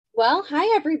Well,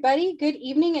 hi, everybody. Good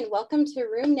evening and welcome to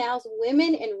Room Now's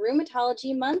Women in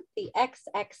Rheumatology Month, the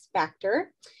XX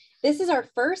Factor. This is our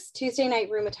first Tuesday night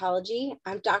rheumatology.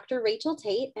 I'm Dr. Rachel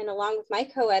Tate, and along with my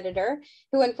co-editor,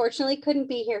 who unfortunately couldn't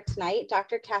be here tonight,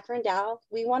 Dr. Catherine Dow,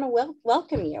 we want to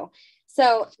welcome you.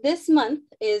 So this month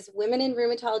is Women in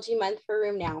Rheumatology Month for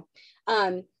Room Now.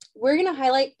 We're going to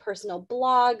highlight personal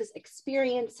blogs,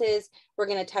 experiences. We're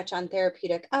going to touch on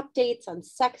therapeutic updates, on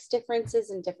sex differences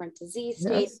and different disease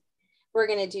states. Yes. We're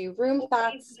going to do room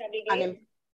thoughts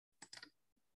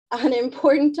on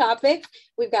important topics.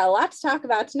 We've got a lot to talk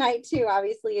about tonight too,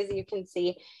 obviously, as you can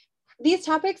see. These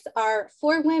topics are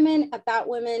for women, about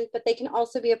women, but they can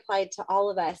also be applied to all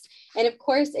of us. And of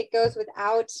course, it goes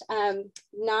without,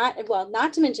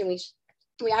 not to mention, we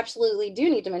absolutely do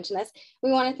need to mention this.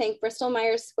 We want to thank Bristol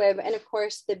Myers Squibb and of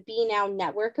course the Be Now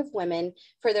network of women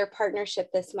for their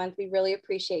partnership this month. We really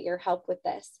appreciate your help with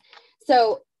this.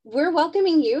 So we're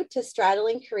welcoming you to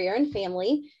Straddling Career and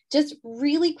Family. Just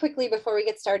really quickly before we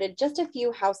get started, just a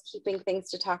few housekeeping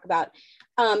things to talk about.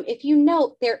 If you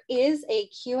note, there is a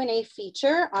Q&A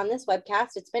feature on this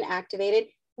webcast. It's been activated.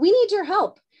 We need your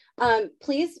help.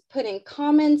 Please put in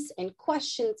comments and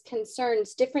questions,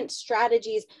 concerns, different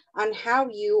strategies on how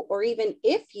you, or even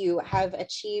if you have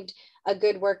achieved a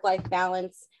good work-life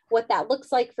balance, what that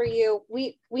looks like for you.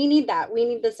 We need that. We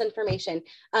need this information.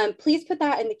 Please put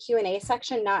that in the Q&A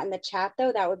section, not in the chat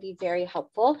though. That would be very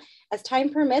helpful. As time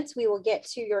permits, we will get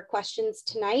to your questions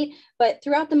tonight, but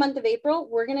throughout the month of April,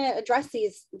 we're going to address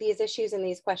these issues and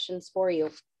these questions for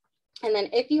you. And then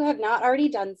if you have not already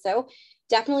done so,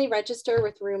 definitely register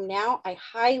with Room Now. I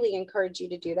highly encourage you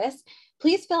to do this.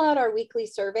 Please fill out our weekly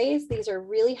surveys. These are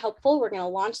really helpful. We're going to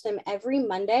launch them every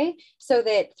Monday so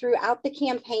that throughout the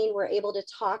campaign, we're able to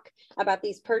talk about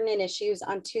these pertinent issues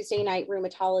on Tuesday night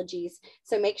rheumatologies.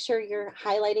 So make sure you're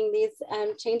highlighting these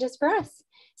changes for us.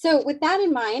 So with that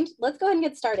in mind, let's go ahead and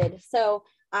get started. So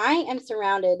I am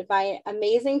surrounded by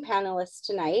amazing panelists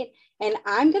tonight, and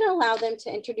I'm going to allow them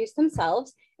to introduce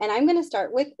themselves. And I'm going to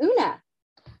start with Una.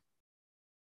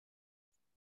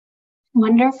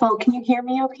 Wonderful. Can you hear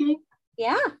me okay?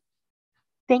 Yeah.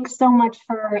 Thanks so much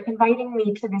for inviting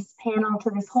me to this panel,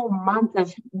 to this whole month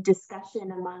of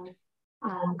discussion among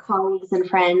colleagues and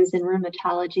friends in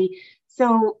rheumatology.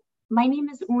 So my name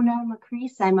is Una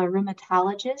Makris. I'm a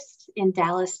rheumatologist in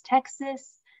Dallas,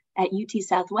 Texas at UT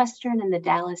Southwestern in the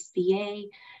Dallas VA.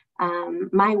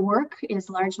 My work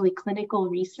is largely clinical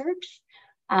research.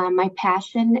 My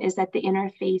passion is at the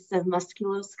interface of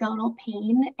musculoskeletal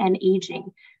pain and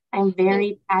aging. I'm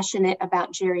very passionate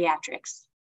about geriatrics.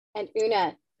 And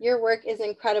Una, your work is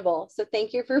incredible. So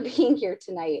thank you for being here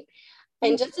tonight.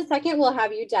 In just a second, we'll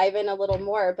have you dive in a little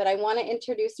more, but I want to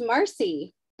introduce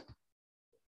Marcy.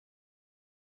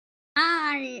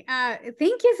 Hi,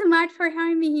 thank you so much for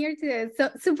having me here today. So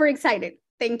super excited.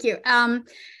 Thank you.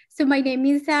 So my name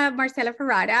is Marcela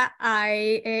Ferrada.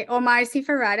 Or Marcy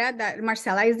Ferrada. That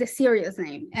Marcela is the serious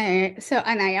name. And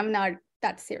I am not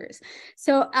that serious.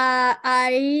 So I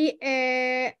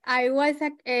was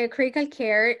a critical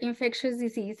care infectious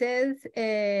diseases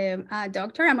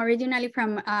doctor. I'm originally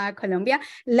from Colombia,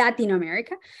 Latin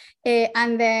America,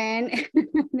 and then.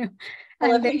 No, I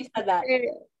love that you said that.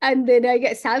 And then I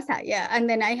get salsa, yeah. And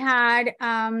then I had,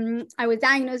 I was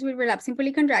diagnosed with relapsing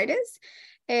polychondritis.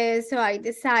 So I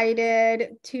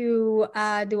decided to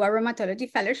do a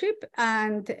rheumatology fellowship,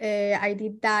 and I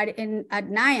did that at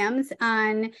NIAMS,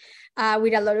 and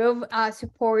with a lot of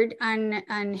support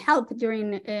and help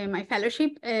during my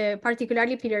fellowship,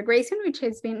 particularly Peter Grayson, which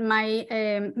has been my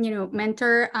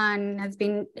mentor and has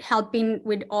been helping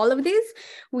with all of this.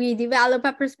 We developed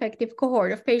a prospective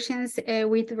cohort of patients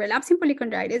with relapsing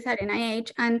polychondritis at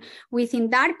NIH, and within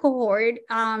that cohort,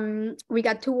 we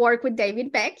got to work with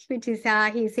David Beck, which is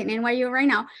he's in NYU right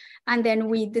now. And then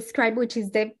we describe, which is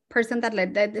the person that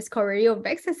led the discovery of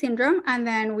VEXA syndrome. And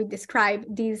then we describe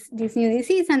this new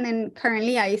disease. And then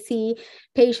currently I see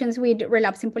patients with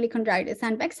relapsing polychondritis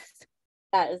and VEXA.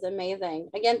 That is amazing.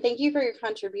 Again, thank you for your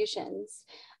contributions.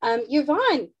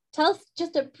 Yvonne, tell us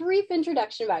just a brief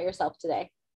introduction about yourself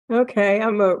today. Okay,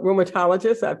 I'm a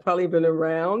rheumatologist. I've probably been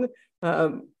around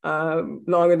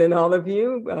longer than all of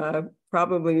you,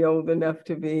 probably old enough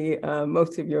to be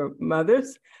most of your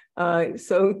mothers.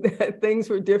 So things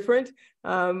were different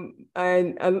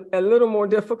and a little more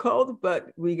difficult,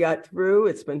 but we got through.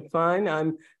 It's been fun.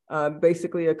 I'm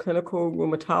basically a clinical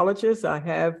rheumatologist. I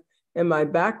have in my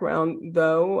background,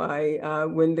 though,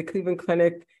 when the Cleveland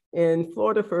Clinic in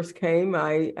Florida first came,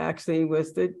 I actually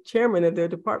was the chairman of their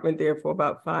department there for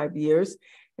about 5 years.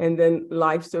 And then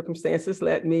life circumstances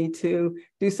led me to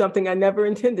do something I never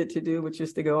intended to do, which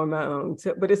is to go on my own.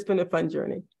 So, but it's been a fun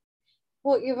journey.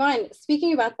 Well, Yvonne,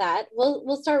 speaking about that,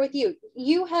 we'll start with you.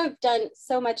 You have done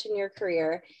so much in your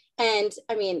career. And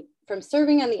I mean, from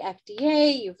serving on the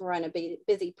FDA, you've run a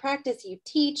busy practice, you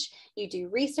teach, you do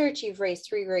research, you've raised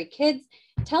 3 great kids.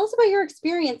 Tell us about your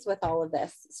experience with all of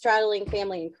this, straddling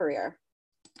family and career.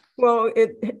 Well,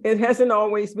 it hasn't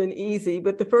always been easy,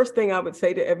 but the first thing I would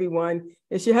say to everyone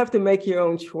is you have to make your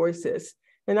own choices.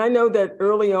 And I know that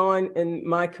early on in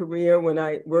my career, when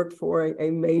I worked for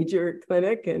a major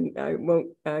clinic, and I won't,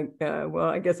 well,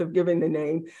 I guess I've given the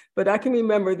name, but I can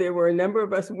remember there were a number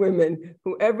of us women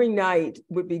who every night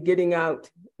would be getting out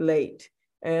late.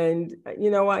 And,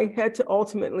 I had to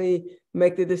ultimately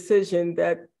make the decision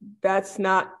that that's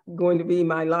not going to be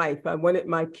my life. I wanted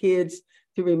my kids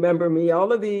to remember me.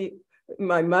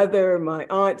 My mother, my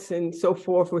aunts, and so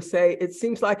forth would say, it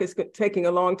seems like it's taking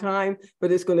a long time,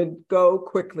 but it's going to go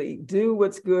quickly. Do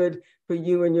what's good for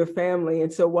you and your family.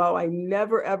 And so while I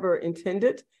never, ever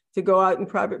intended to go out in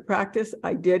private practice,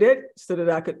 I did it so that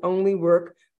I could only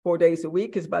work 4 days a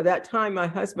week, because by that time, my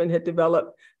husband had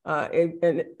developed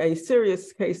a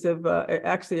serious case of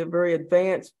actually a very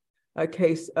advanced a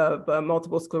case of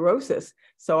multiple sclerosis.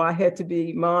 So I had to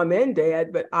be mom and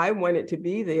dad, but I wanted to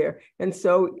be there. And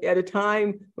so at a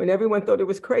time when everyone thought it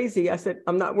was crazy, I said,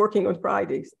 I'm not working on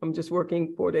Fridays. I'm just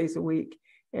working 4 days a week.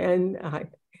 And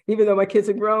even though my kids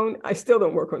are grown, I still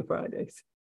don't work on Fridays.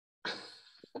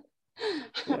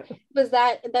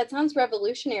 That sounds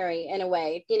revolutionary in a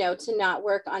way, to not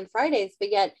work on Fridays, but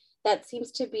yet that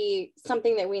seems to be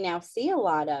something that we now see a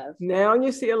lot of. Now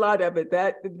you see a lot of it.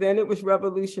 Then it was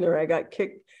revolutionary.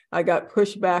 I got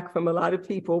pushed back from a lot of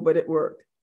people, but it worked.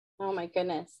 Oh my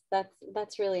goodness.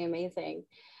 That's really amazing.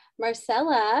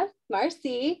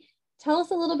 Marcy, tell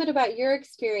us a little bit about your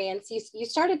experience. You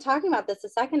started talking about this a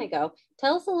second ago.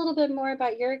 Tell us a little bit more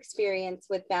about your experience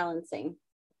with balancing.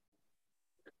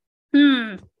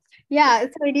 Yeah,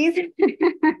 so it is.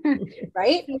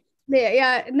 Right?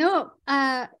 Yeah, no,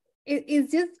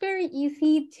 it's just very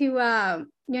easy to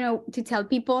to tell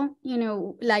people,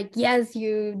 like, yes,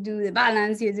 you do the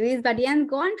balance, you do this, but then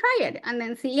go and try it and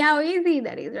then see how easy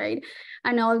that is, right?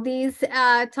 And all these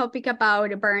topic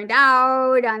about burned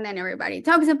out, and then everybody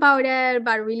talks about it,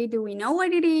 but really, do we know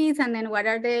what it is? And then what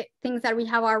are the things that we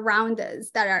have around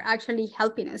us that are actually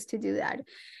helping us to do that?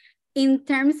 In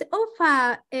terms of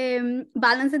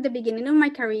balance at the beginning of my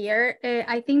career,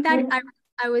 I think that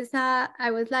I was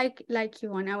like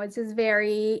Yvonne. I was just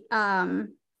very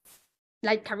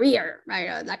like career,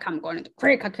 right? Like, I'm going to do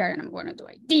critical care and I'm going to do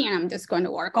ID and I'm just going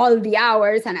to work all the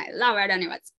hours and I love it and it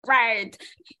was great.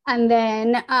 And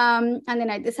then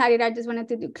I decided I just wanted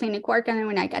to do clinic work, and then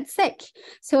when I got sick,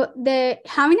 so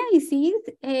having a disease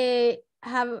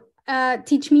have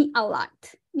teach me a lot.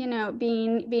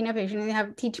 Being a patient, they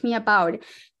have teach me about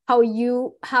how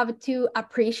you have to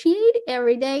appreciate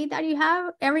every day that you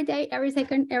have, every day, every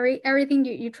second, everything.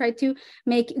 You try to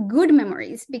make good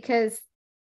memories, because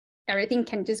everything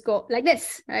can just go like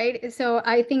this, right? So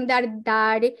I think that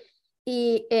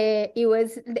it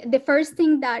was the first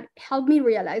thing that helped me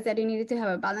realize that I needed to have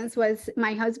a balance was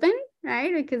my husband,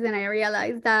 right? Because then I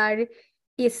realized that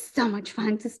it's so much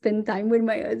fun to spend time with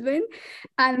my husband.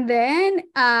 And then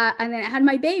I had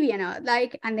my baby, and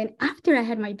then after I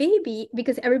had my baby,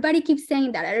 because everybody keeps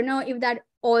saying that, I don't know if that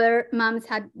other moms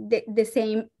had the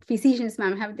same, physicians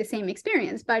mom have the same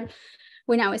experience, but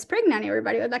when I was pregnant,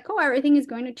 everybody was like, oh, everything is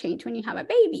going to change when you have a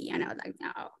baby. And I was like,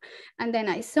 no. And then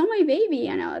I saw my baby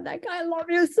and I was like, I love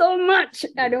you so much.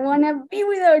 I don't want to be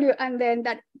without you. And then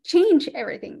that changed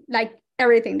everything, like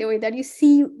everything, the way that you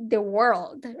see the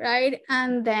world, right?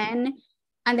 And then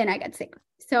I got sick.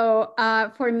 So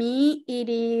for me, it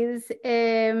is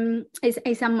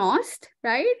it's a must,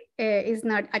 right? It's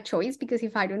not a choice, because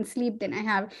if I don't sleep, then I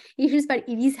have issues. But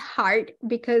it is hard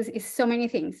because it's so many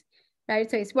things, right?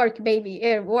 So it's work,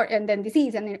 baby, work, and then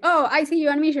disease, and then I see you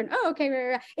on mission. Oh,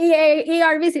 okay,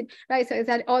 ER visit, right? So it's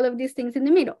that all of these things in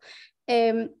the middle.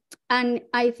 And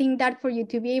I think that for you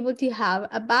to be able to have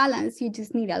a balance, you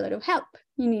just need a lot of help.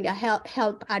 You need a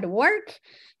help at work,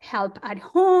 help at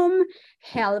home,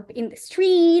 help in the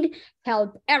street,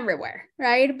 help everywhere,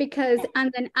 right?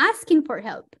 And then asking for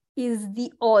help is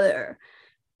the other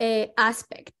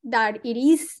aspect that it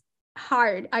is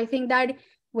hard. I think that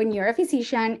when you're a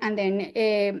physician, and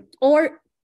then or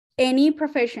any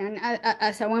profession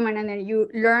as a woman, and then you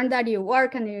learn that you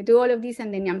work and you do all of this,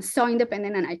 and then I'm so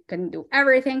independent and I can do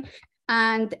everything,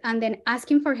 and then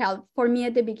asking for help for me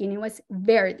at the beginning was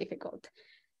very difficult.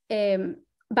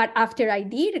 but after I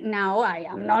did, now I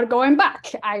am not going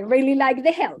back. I really like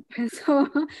the help. So,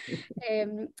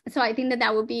 so I think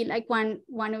that would be like one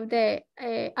of the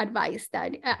advice,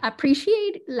 that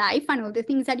appreciate life and all the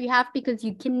things that you have, because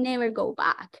you can never go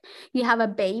back. You have a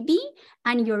baby,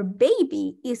 and your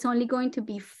baby is only going to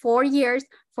be 4 years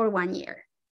for 1 year,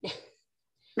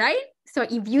 right? So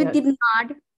if you did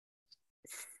not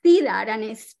see that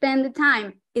and spend the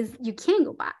time, you can't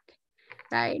go back.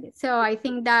 Right. So I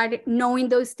think that knowing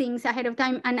those things ahead of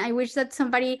time, and I wish that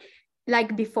somebody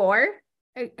like before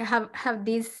have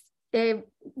these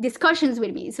discussions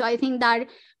with me. So I think that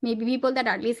maybe people that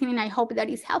are listening, I hope that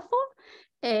is helpful,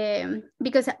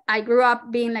 because I grew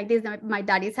up being like this. My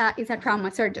dad is a trauma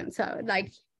surgeon, so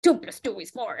like 2 + 2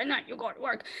 is 4, and then you go to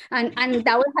work, and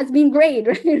that has been great,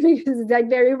 right? Because it's like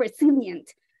very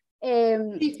resilient.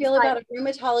 How do you feel about a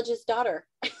rheumatologist's daughter?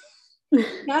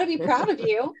 Gotta be proud of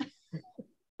you.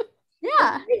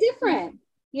 Yeah, very different,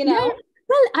 you know. Yeah.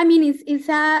 Well, I mean,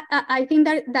 I think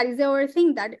that is the other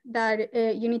thing, that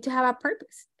you need to have a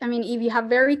purpose. I mean, if you have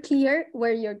very clear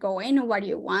where you're going and what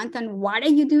you want and what are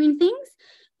you doing things,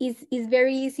 is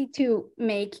very easy to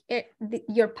make it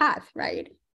your path,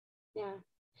 right? Yeah.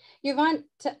 Yvonne,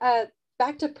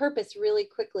 back to purpose really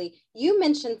quickly. You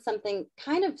mentioned something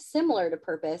kind of similar to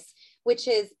purpose, which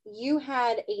is you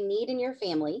had a need in your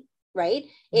family, right?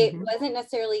 It wasn't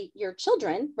necessarily your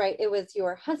children, right? It was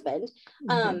your husband.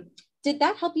 Did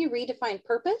that help you redefine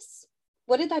purpose?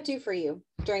 What did that do for you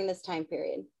during this time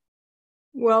period?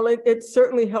 Well, it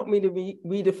certainly helped me to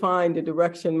redefine the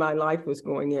direction my life was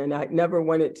going in. I never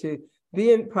wanted to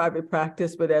be in private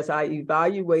practice, but as I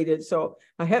evaluated, so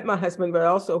I had my husband, but I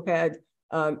also had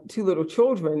 2 little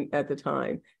children at the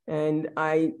time. And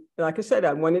like I said,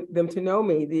 I wanted them to know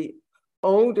me. The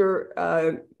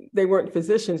older, they weren't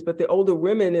physicians, but the older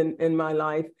women in my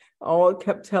life all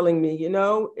kept telling me,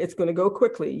 it's going to go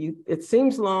quickly. It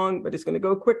seems long, but it's going to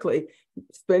go quickly.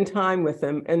 Spend time with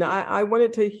them. And I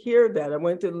wanted to hear that. I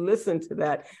wanted to listen to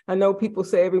that. I know people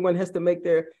say everyone has to make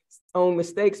their own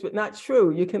mistakes, but not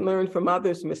true. You can learn from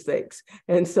others' mistakes.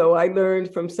 And so I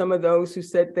learned from some of those who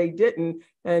said they didn't.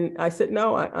 And I said,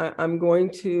 no, I'm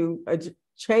going to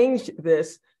change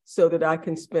this so that I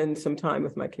can spend some time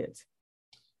with my kids.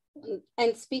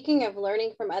 And speaking of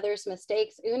learning from others'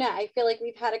 mistakes, Una, I feel like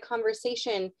we've had a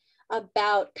conversation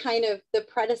about kind of the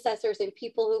predecessors and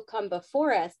people who've come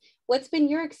before us. What's been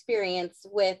your experience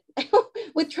with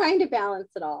trying to balance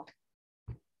it all?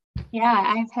 Yeah,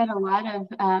 I've had a lot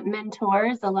of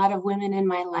mentors, a lot of women in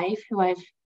my life who I've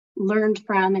learned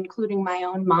from, including my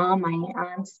own mom, my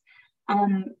aunts.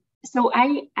 So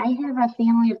I have a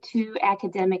family of 2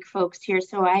 academic folks here.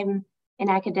 So I'm in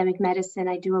academic medicine.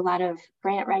 I do a lot of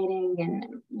grant writing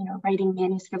and, writing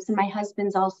manuscripts. And my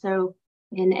husband's also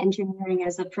in engineering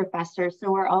as a professor.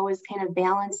 So we're always kind of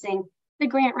balancing the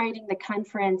grant writing, the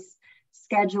conference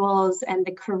schedules, and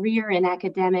the career in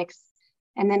academics.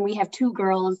 And then we have 2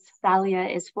 girls. Thalia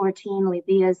is 14,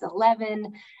 Lydia is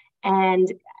 11.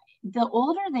 And the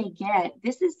older they get,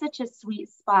 this is such a sweet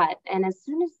spot. And as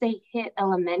soon as they hit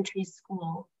elementary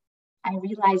school, I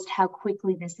realized how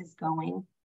quickly this is going.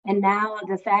 And now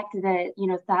the fact that,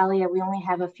 Thalia, we only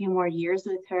have a few more years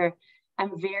with her,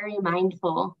 I'm very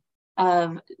mindful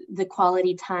of the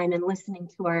quality time and listening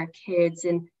to our kids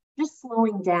and just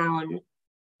slowing down.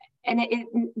 And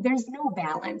there's no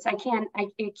balance. I can't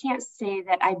say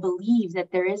that I believe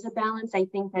that there is a balance. I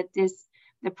think that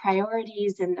the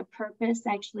priorities and the purpose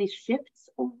actually shifts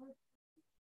over,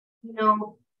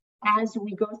 as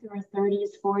we go through our 30s,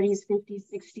 40s, 50s,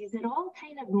 60s. It all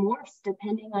kind of morphs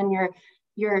depending on your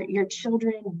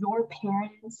children, your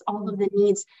parents, all of the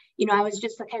needs. I was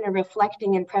just kind of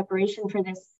reflecting in preparation for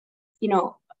this.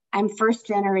 I'm first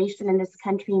generation in this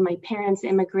country. My parents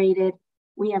immigrated.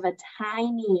 We have a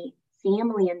tiny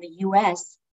family in the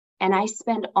US, and I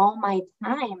spend all my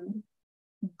time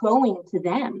going to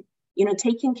them,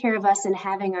 taking care of us and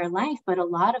having our life. But a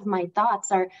lot of my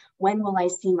thoughts are, when will I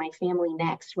see my family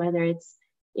next, whether it's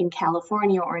in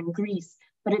California or in Greece?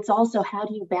 But it's also, how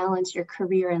do you balance your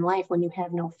career and life when you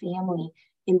have no family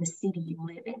in the city you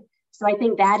live in? So I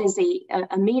think that is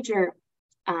a major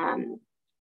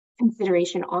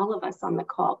consideration all of us on the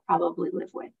call probably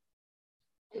live with.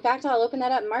 In fact, I'll open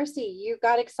that up. Marcy, you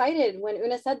got excited when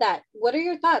Una said that. What are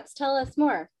your thoughts? Tell us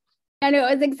more. I know,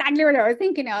 it's exactly what I was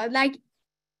thinking of. Like,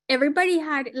 everybody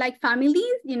had like families,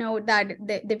 that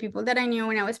the people that I knew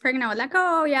when I was pregnant, I was like,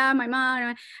 oh yeah, my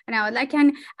mom. And I was like,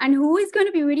 and who is going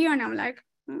to be with you? And I'm like,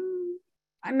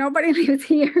 nobody lives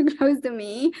here close to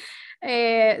me.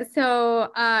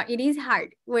 So it is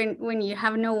hard when you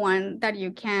have no one that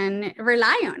you can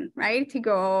rely on, right? To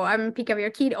go and pick up your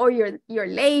kid, or you're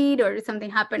late, or something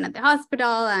happened at the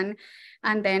hospital, and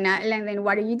then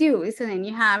what do you do? So then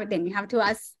you have to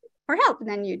ask for help.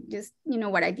 Then you just,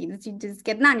 what I did is you just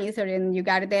get nannies, or then you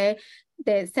got the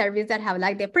service that have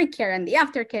like the pre-care and the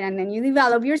aftercare, and then you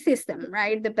develop your system,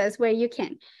 right, the best way you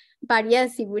can. But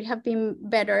yes, it would have been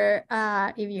better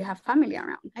if you have family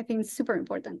around. I think it's super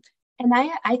important. And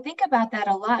I think about that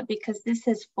a lot, because this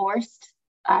has forced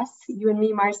us, you and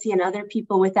me, Marcy, and other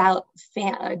people without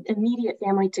immediate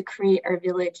family, to create our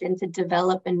village and to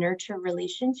develop and nurture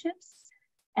relationships.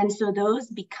 And so those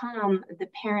become the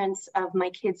parents of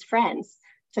my kids' friends,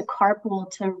 to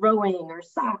carpool to rowing or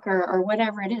soccer or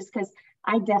whatever it is, because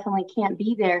I definitely can't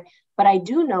be there. But I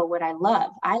do know what I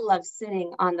love. I love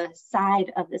sitting on the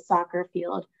side of the soccer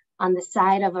field, on the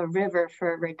side of a river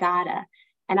for a regatta.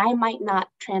 And I might not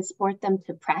transport them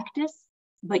to practice,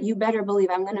 but you better believe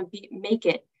I'm going to make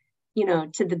it,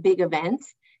 to the big event.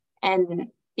 And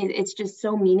it's just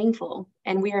so meaningful.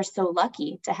 And we are so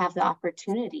lucky to have the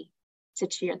opportunity to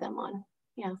cheer them on.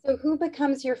 Yeah. So who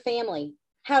becomes your family?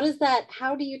 How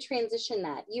do you transition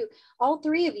that? All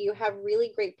three of you have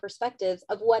really great perspectives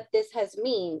of what this has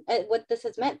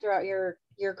meant throughout your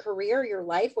career, your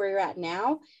life, where you're at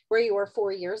now, where you were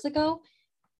 4 years ago.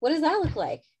 What does that look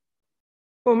like?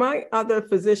 Well, my other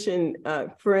physician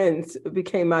friends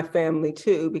became my family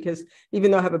too, because even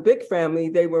though I have a big family,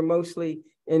 they were mostly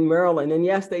in Maryland. And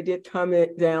yes, they did come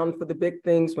down for the big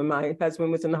things. When my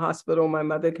husband was in the hospital, my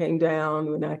mother came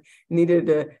down. When I needed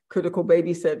a critical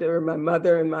babysitter, my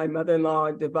mother and my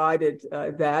mother-in-law divided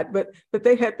that. But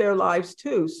they had their lives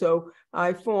too. So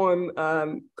I formed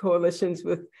coalitions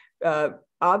with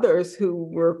others who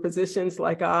were physicians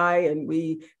like and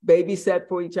we babysat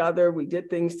for each other. We did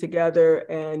things together,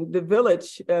 and the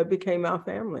village became our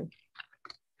family.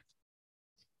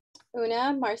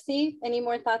 Una, Marcy, any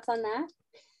more thoughts on that?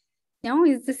 No,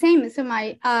 it's the same. So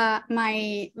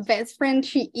my best friend,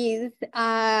 she is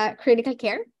critical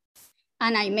care.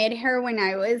 And I met her when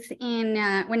I was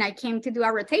when I came to do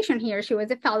a rotation here. She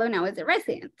was a fellow and I was a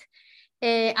resident.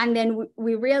 And then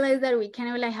we realized that we kind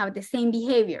of like have the same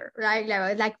behavior, right?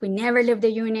 Like we never leave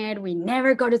the unit, we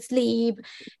never go to sleep.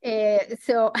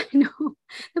 So I know,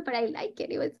 but I like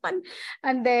it. It was fun.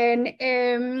 And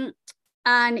then,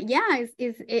 and yeah,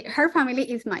 her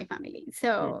family is my family.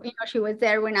 So, she was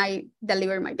there when I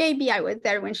delivered my baby. I was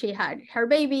there when she had her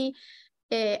baby.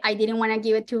 I didn't want to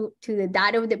give it to the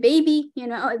dad of the baby,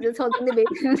 I just holding the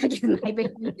baby like it's my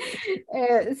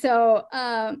baby. So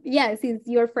yes, it's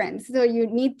your friends. So you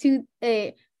need to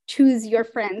choose your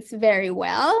friends very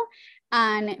well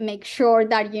and make sure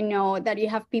that that you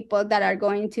have people that are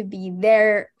going to be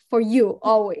there for you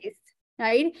always.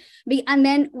 Right. And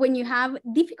then when you have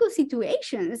difficult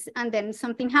situations and then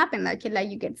something happened, like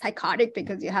you get psychotic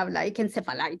because you have like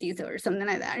encephalitis or something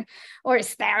like that, or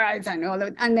steroids and all of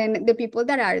it. And then the people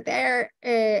that are there,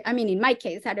 in my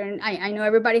case, I know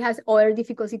everybody has other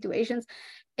difficult situations.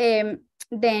 Then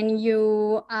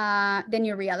you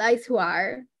realize who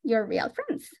are your real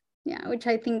friends. Yeah, which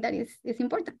I think that is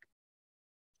important.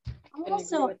 I'll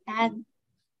also add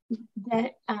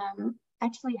that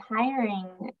actually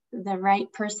hiring the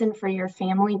right person for your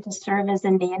family to serve as a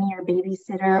nanny or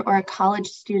babysitter, or a college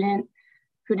student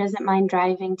who doesn't mind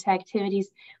driving to activities.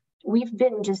 We've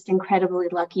been just incredibly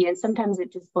lucky, and sometimes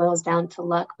it just boils down to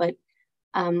luck, but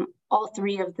all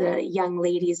three of the young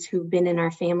ladies who've been in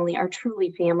our family are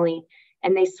truly family,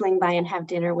 and they swing by and have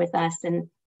dinner with us, and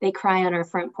they cry on our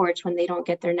front porch when they don't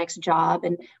get their next job,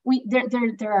 and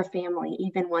they're our family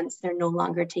even once they're no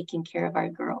longer taking care of our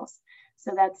girls.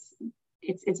 So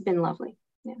it's been lovely.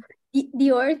 Yeah.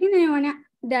 The other thing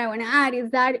that I wanna add is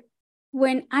that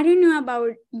when, I don't know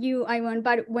about you, Yvonne,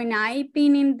 but when I've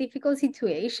been in difficult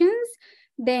situations,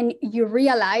 then you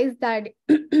realize that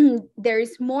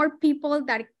there's more people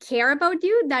that care about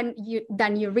you than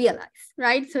you realize,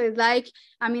 right? So it's like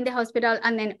I'm in the hospital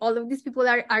and then all of these people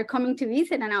are coming to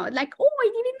visit, and I was like, oh, I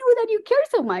didn't know that you care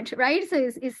so much, right? So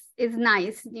it's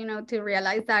nice, to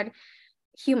realize that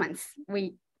humans,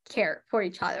 we care for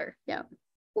each other. Yeah.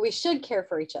 We should care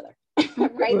for each other,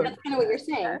 right? That's kind of what you're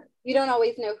saying. You don't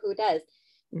always know who does.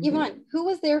 Yvonne, who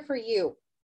was there for you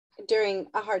during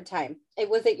a hard time?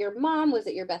 Was it your mom? Was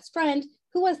it your best friend?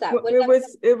 Who was that? Well,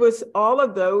 it was all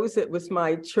of those. It was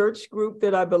my church group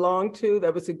that I belonged to.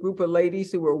 That was a group of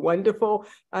ladies who were wonderful.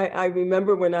 I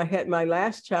remember when I had my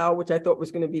last child, which I thought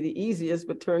was going to be the easiest,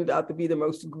 but turned out to be the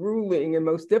most grueling and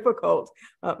most difficult.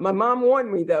 My mom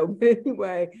warned me though. But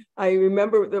anyway, I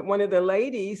remember that one of the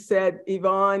ladies said,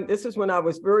 Yvonne, this is when I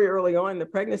was very early on in the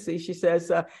pregnancy. She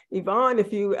says, Yvonne,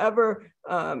 if you ever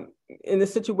in a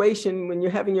situation when you're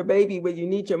having your baby where you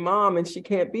need your mom and she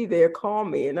can't be there, call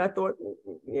me. And I thought,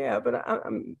 yeah, but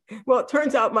well, it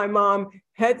turns out my mom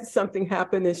had something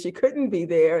happen and she couldn't be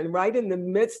there. And right in the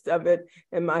midst of it,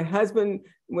 and my husband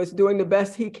was doing the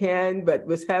best he can, but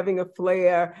was having a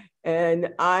flare,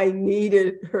 and I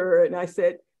needed her. And I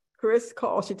said, Chris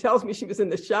called. She tells me she was in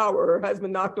the shower. Her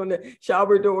husband knocked on the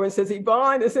shower door and says,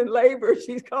 Yvonne is in labor.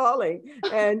 She's calling.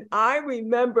 And I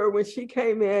remember when she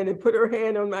came in and put her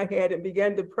hand on my head and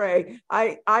began to pray,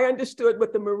 I understood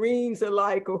what the Marines are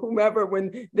like, or whomever,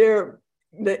 when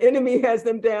the enemy has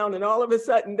them down and all of a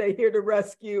sudden they hear the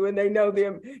rescue and they know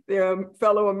their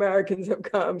fellow Americans have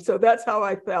come. So that's how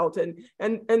I felt.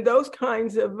 And those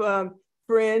kinds of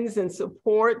friends and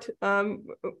support,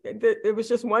 it was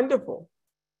just wonderful.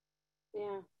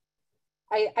 Yeah,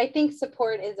 I think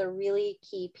support is a really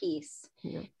key piece.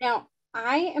 Yeah. Now,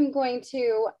 I am going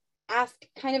to ask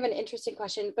kind of an interesting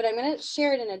question, but I'm going to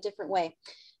share it in a different way.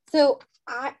 So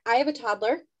I have a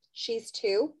toddler. She's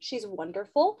 2. She's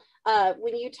wonderful.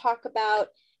 When you talk about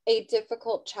a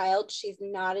difficult child, she's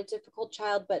not a difficult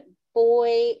child, but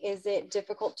boy, is it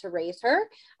difficult to raise her.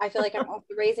 I feel like I'm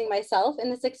also raising myself in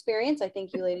this experience. I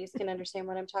think you ladies can understand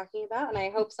what I'm talking about, and I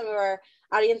hope some of our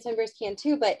audience members can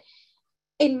too. But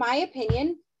in my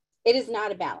opinion, it is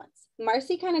not a balance.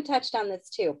 Marcy kind of touched on this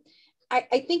too.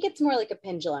 I think it's more like a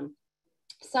pendulum.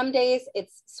 Some days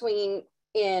it's swinging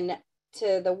in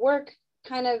to the work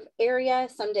kind of area.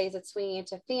 Some days it's swinging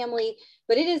into family,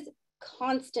 but it is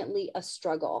constantly a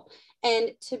struggle.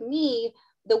 And to me,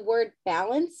 the word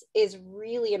balance is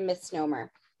really a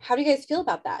misnomer. How do you guys feel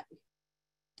about that?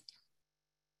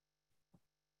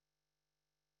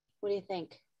 What do you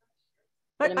think?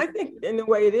 I think in a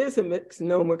way it is a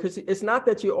misnomer, because it's not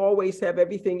that you always have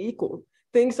everything equal.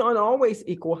 Things aren't always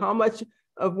equal. How much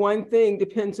of one thing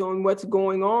depends on what's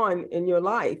going on in your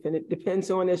life. And it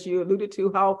depends on, as you alluded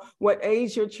to, what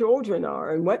age your children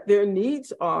are and what their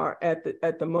needs are at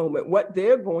the moment, what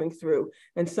they're going through.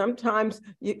 And sometimes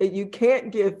you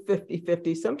can't give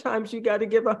 50-50. Sometimes you got to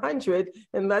give 100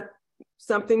 and let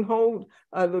something hold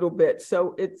a little bit.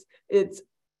 So it's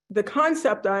the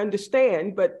concept I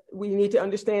understand, but we need to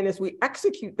understand as we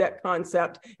execute that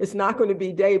concept, it's not going to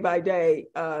be day by day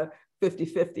 50-50.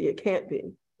 It can't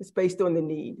be. It's based on the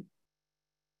need.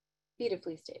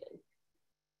 Beautifully stated.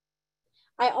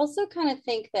 I also kind of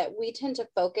think that we tend to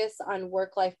focus on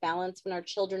work-life balance when our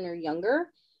children are younger,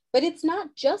 but it's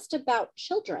not just about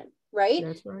children, right?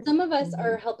 That's right. Some of us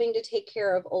are helping to take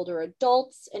care of older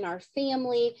adults in our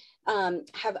family,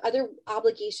 have other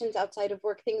obligations outside of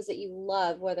work, things that you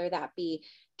love, whether that be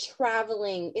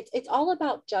traveling. It's all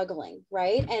about juggling,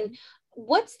 right? And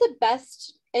what's the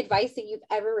best advice that you've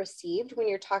ever received when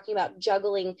you're talking about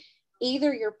juggling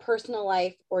either your personal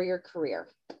life or your career?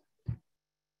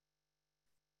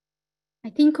 I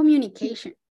think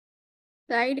communication,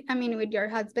 right? I mean, with your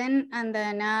husband. And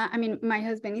then, my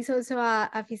husband is also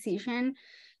a physician.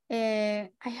 I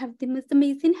have the most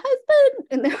amazing husband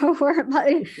in the whole world,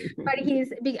 but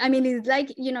he's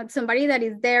like, somebody that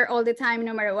is there all the time,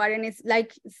 no matter what. And it's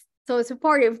like so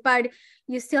supportive, but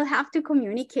you still have to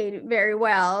communicate very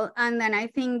well. And then I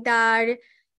think that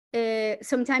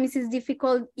sometimes it's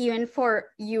difficult even for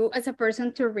you as a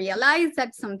person to realize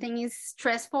that something is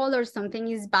stressful or something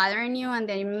is bothering you, and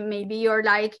then maybe you're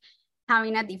like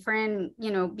having a different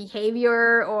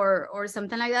behavior or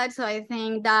something like that. So I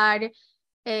think that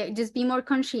just be more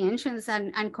conscientious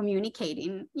and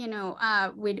communicating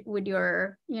with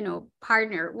your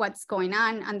partner what's going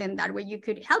on, and then that way you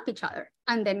could help each other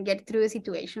and then get through the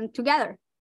situation together.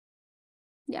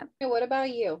 Yeah. What about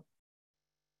you?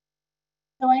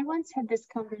 So I once had this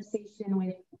conversation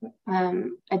with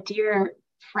a dear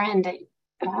friend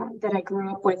that I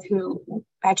grew up with, who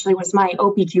actually was my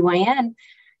OBGYN.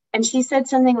 And she said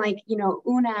something like,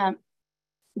 Una,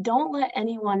 don't let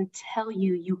anyone tell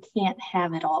you can't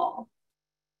have it all.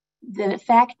 The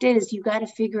fact is, you got to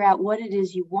figure out what it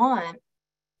is you want,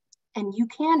 and you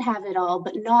can have it all,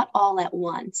 but not all at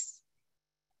once.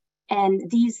 And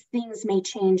these things may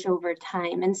change over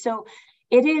time. And so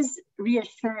it is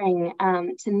reassuring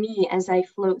to me as I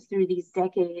float through these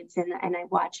decades and I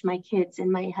watch my kids and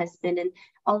my husband, and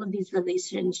all of these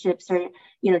relationships are,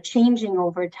 changing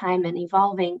over time and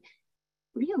evolving.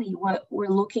 really what we're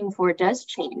looking for does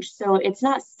change. So it's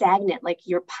not stagnant, like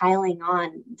you're piling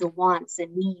on the wants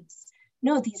and needs.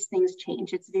 No, these things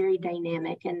change. It's very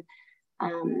dynamic. And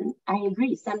I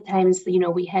agree. Sometimes,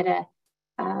 we had a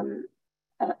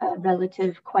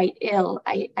relative quite ill.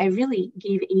 I really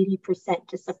gave 80%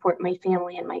 to support my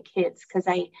family and my kids because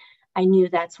I knew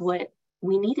that's what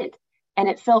we needed. And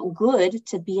it felt good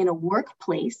to be in a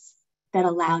workplace that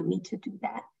allowed me to do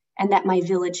that. And that my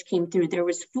village came through. There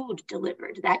was food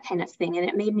delivered, that kind of thing. And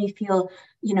it made me feel,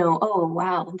 oh,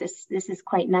 wow, this is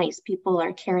quite nice. People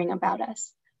are caring about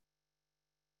us.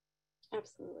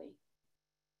 Absolutely.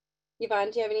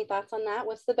 Yvonne, do you have any thoughts on that?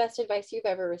 What's the best advice you've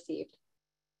ever received?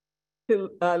 To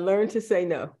learn to say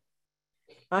no.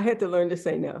 I had to learn to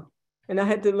say no. And I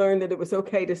had to learn that it was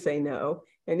okay to say no.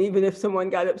 And even if someone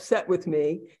got upset with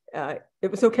me, it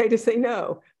was okay to say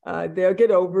no. They'll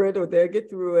get over it or they'll get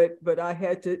through it. But I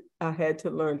had to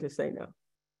learn to say no.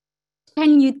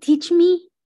 Can you teach me?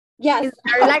 Yes. Is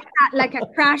there like a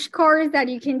crash course that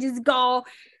you can just go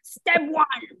step 1,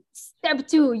 step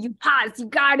 2, you pass, you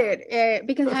got it?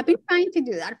 Because I've been trying to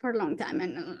do that for a long time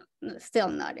and still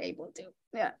not able to.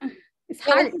 Yeah, it's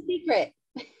hard. What's the secret?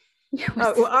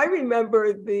 Well, I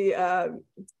remember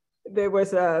there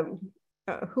was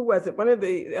who was it? One of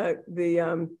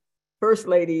the first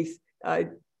ladies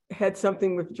had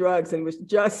something with drugs and was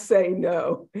just say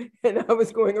no. And I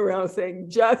was going around saying,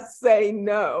 just say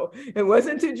no. It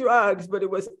wasn't to drugs, but it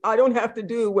was, I don't have to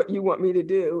do what you want me to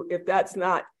do if that's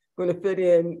not going to fit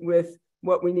in with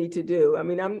what we need to do. I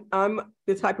mean, I'm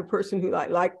the type of person who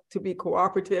like to be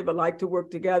cooperative. I like to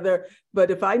work together. But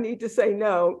if I need to say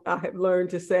no, I have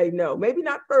learned to say no. Maybe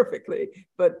not perfectly,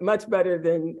 but much better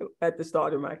than at the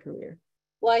start of my career.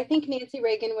 Well, I think Nancy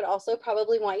Reagan would also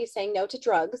probably want you saying no to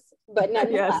drugs, but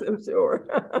nonetheless. Yes, I'm sure.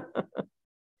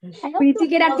 We need to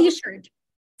get a t-shirt.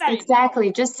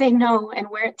 Exactly. Just say no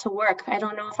and wear it to work. I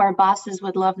don't know if our bosses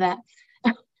would love that.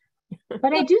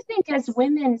 But I do think as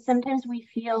women, sometimes we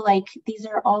feel like these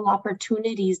are all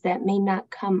opportunities that may not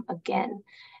come again.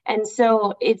 And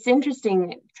so it's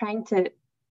interesting trying to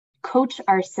coach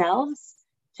ourselves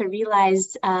to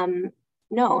realize,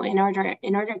 no, in order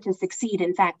to succeed,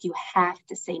 in fact, you have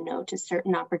to say no to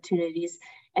certain opportunities,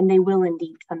 and they will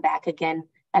indeed come back again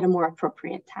at a more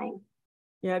appropriate time.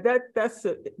 Yeah, that's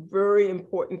a very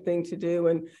important thing to do.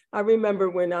 And I remember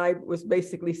when I was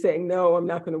basically saying, no, I'm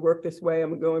not going to work this way. I'm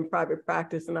going to go in private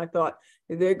practice. And I thought,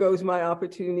 there goes my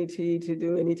opportunity to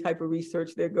do any type of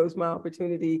research. There goes my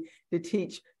opportunity to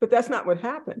teach. But that's not what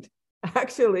happened.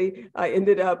 Actually, I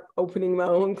ended up opening my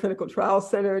own clinical trial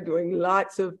center, doing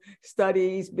lots of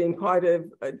studies, being part of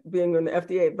being on the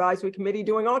FDA advisory committee,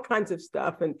 doing all kinds of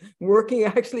stuff and working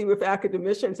actually with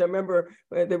academicians. I remember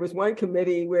there was one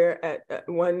committee where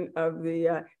one of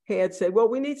the heads said, well,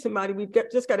 we need somebody, we've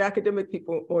just got academic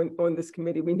people on this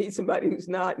committee. We need somebody who's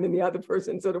not. And then the other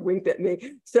person sort of winked at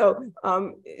me. So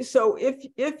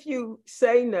if you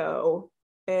say no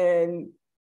and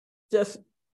just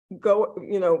go,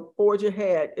 forge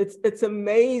ahead. It's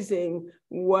amazing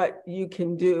what you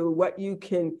can do, what you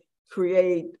can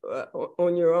create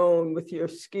on your own with your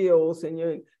skills and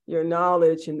your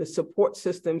knowledge and the support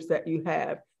systems that you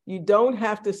have. You don't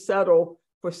have to settle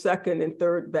for second and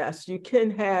third best. You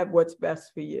can have what's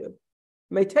best for you. It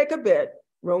may take a bit.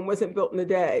 Rome wasn't built in a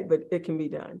day, but it can be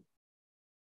done.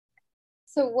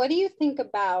 So what do you think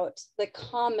about the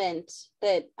comment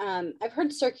that I've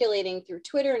heard circulating through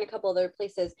Twitter and a couple other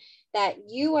places that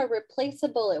you are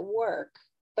replaceable at work,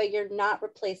 but you're not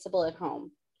replaceable at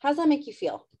home? How does that make you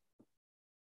feel?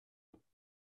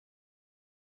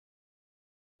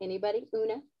 Anybody?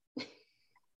 Una?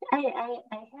 I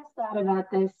have thought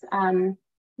about this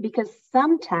because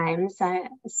sometimes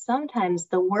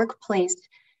the workplace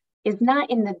is not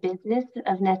in the business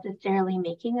of necessarily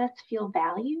making us feel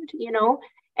valued,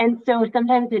 And so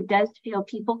sometimes it does feel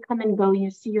people come and go.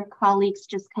 You see your colleagues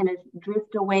just kind of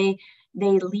drift away.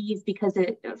 They leave because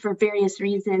for various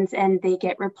reasons and they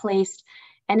get replaced.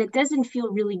 And it doesn't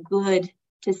feel really good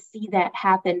to see that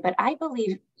happen. But I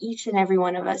believe each and every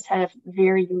one of us have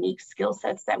very unique skill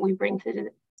sets that we bring to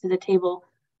the table,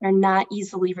 are not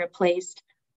easily replaced.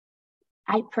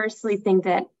 I personally think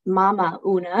that Mama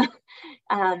Una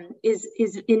is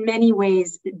in many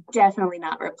ways definitely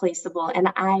not replaceable. And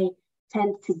I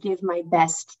tend to give my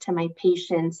best to my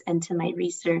patients and to my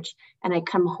research. And I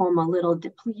come home a little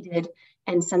depleted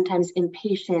and sometimes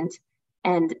impatient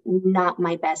and not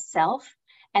my best self.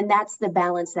 And that's the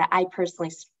balance that I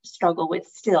personally struggle with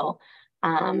still.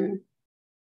 I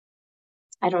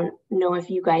don't know if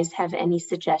you guys have any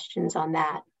suggestions on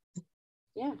that.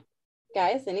 Yeah.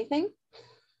 Guys, anything?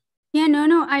 Yeah,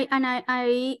 no, I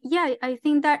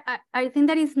think that I think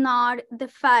that is not the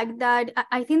fact that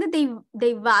I think that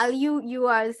they value you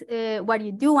as what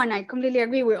you do, and I completely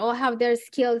agree. We all have their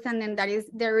skills, and then that is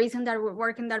the reason that we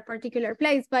work in that particular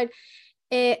place. But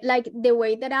like the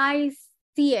way that I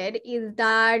see it is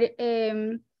that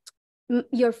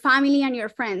your family and your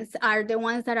friends are the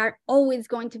ones that are always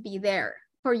going to be there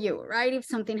for you, right? If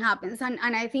something happens. And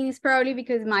I think it's probably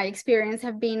because my experience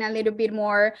have been a little bit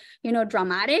more,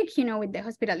 dramatic, with the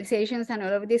hospitalizations and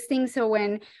all of these things. So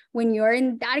when you're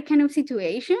in that kind of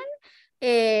situation,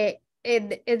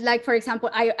 it's like, for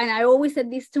example, I always said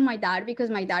this to my dad,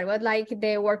 because my dad was like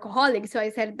the workaholic. So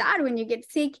I said, Dad, when you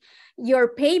get sick, your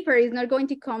paper is not going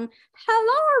to come,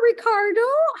 hello, Ricardo,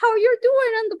 how you're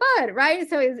doing on the bed, right?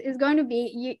 So it's going to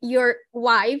be your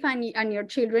wife and your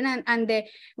children and the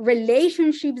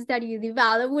relationships that you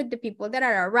develop with the people that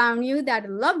are around you that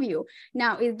love you.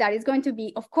 Now, that is going to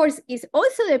be, of course, is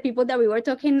also the people that we were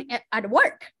talking at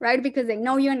work, right? Because they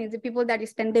know you, and it's the people that you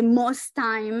spend the most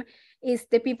time is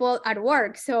the people at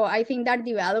work. So I think that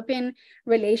developing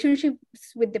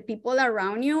relationships with the people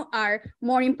around you are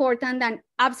more important than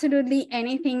absolutely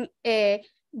anything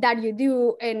that you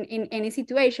do in any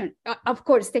situation. Of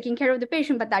course, taking care of the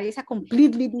patient, but that is a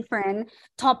completely different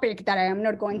topic that I am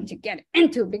not going to get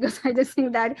into, because I just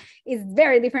think that is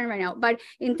very different right now. But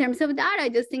in terms of that, I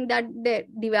just think that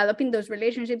developing those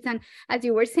relationships, and as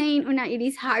you were saying, Una, it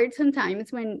is hard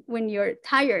sometimes when you're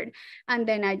tired. And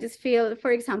then I just feel,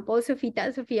 for example,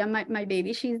 Sophia, my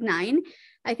baby, she's 9.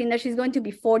 I think that she's going to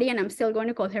be 40, and I'm still going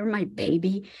to call her my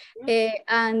baby.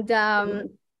 And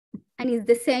it's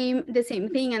the same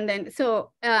thing. And then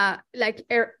so like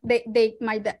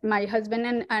my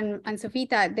husband and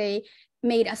Sofita, they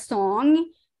made a song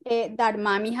that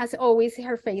Mommy has always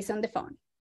her face on the phone.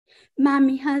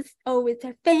 Mommy has always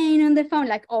her face on the phone,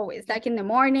 like always, like in the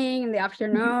morning, in the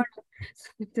afternoon.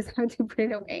 So just have to put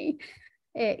it away.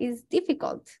 It's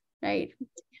difficult, right?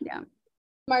 Yeah.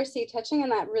 Marcy, touching on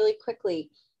that really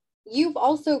quickly, you've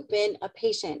also been a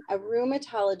patient, a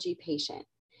rheumatology patient.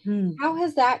 How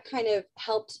has that kind of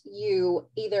helped you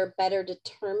either better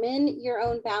determine your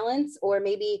own balance, or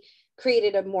maybe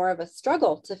created more of a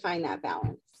struggle to find that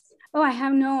balance? Oh, I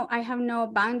have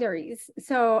no boundaries.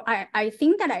 So I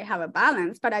think that I have a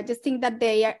balance, but I just think that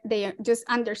they just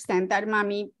understand that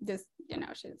Mommy just,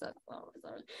 she's a,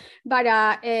 but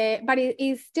it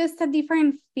is just a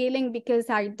different feeling,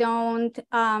 because I don't,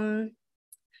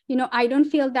 I don't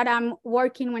feel that I'm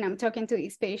working when I'm talking to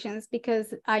these patients,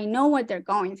 because I know what they're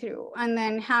going through. And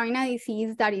then having a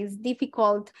disease that is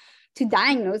difficult to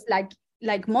diagnose,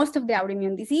 like most of the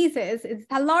autoimmune diseases, it's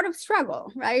a lot of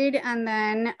struggle, right? And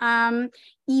then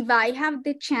if I have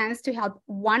the chance to help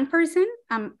one person,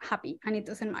 I'm happy, and it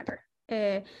doesn't matter.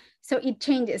 So it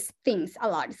changes things a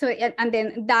lot. So, and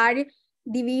then that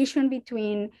division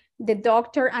between the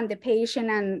doctor and the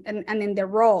patient and then the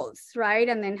roles, right?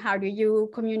 And then how do you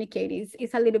communicate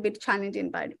is a little bit challenging,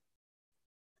 but.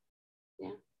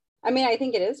 Yeah, I mean, I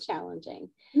think it is challenging.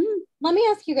 Let me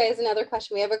ask you guys another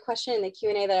question. We have a question in the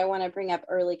Q&A that I want to bring up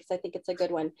early, because I think it's a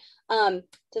good one.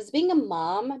 Does being a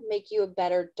mom make you a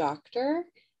better doctor?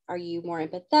 Are you more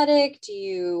empathetic? Do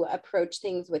you approach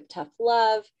things with tough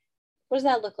love? What does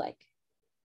that look like?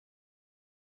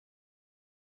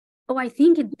 Oh, I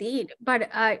think it did, but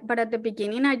at the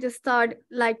beginning, I just thought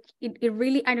like it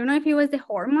really, I don't know if it was the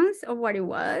hormones or what it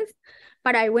was,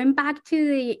 but I went back to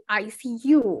the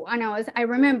ICU, and I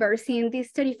remember seeing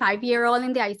this 35-year-old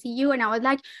in the ICU, and I was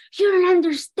like, you don't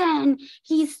understand,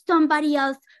 he's somebody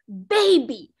else's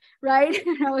baby, right?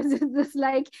 And I was just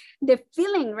like, the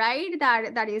feeling, right?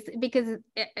 That is because,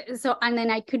 so, and then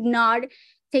I could not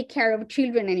take care of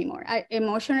children anymore,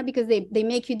 emotional, because they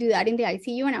make you do that in the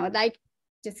ICU, and I was like,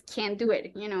 just can't do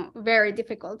it, very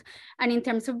difficult. And in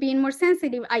terms of being more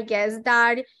sensitive, I guess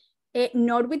that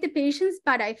not with the patients,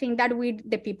 but I think that with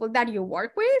the people that you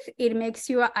work with, it makes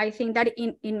you, I think that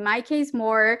in my case,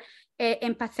 more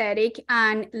empathetic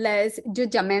and less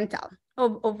judgmental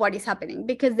of what is happening,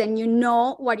 because then you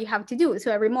know what you have to do.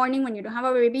 So every morning when you don't have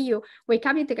a baby, you wake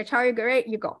up, you take a shower,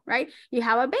 you go, right? You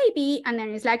have a baby, and then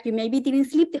it's like you maybe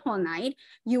didn't sleep the whole night.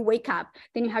 You wake up,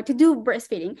 then you have to do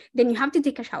breastfeeding, then you have to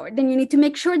take a shower, then you need to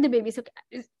make sure the baby's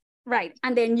okay, right?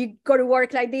 And then you go to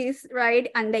work like this, right?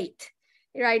 And late,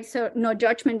 right? So no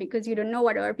judgment, because you don't know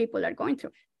what other people are going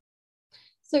through.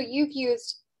 So you've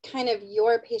used kind of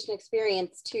your patient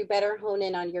experience to better hone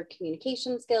in on your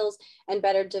communication skills and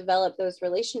better develop those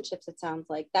relationships. It sounds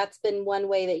like that's been one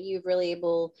way that you've really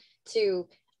able to,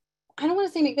 I don't want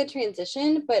to say make the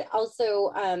transition, but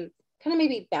also kind of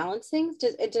maybe balance things.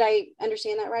 Did I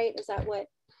understand that right? Is that what?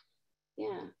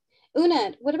 Yeah.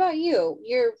 Una, what about you?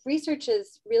 Your research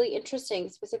is really interesting,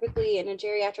 specifically in a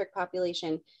geriatric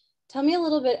population. Tell me a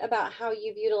little bit about how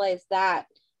you've utilized that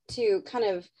to kind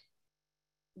of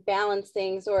balance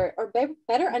things or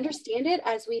better understand it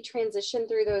as we transition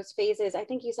through those phases. I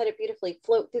think you said it beautifully,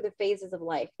 float through the phases of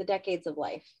life, the decades of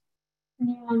life.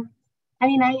 Yeah. I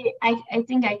mean, I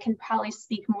think I can probably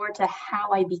speak more to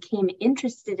how I became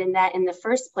interested in that in the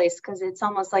first place, because it's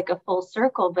almost like a full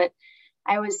circle. But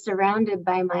I was surrounded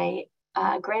by my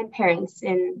grandparents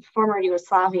in former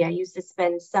Yugoslavia. I used to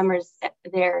spend summers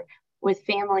there with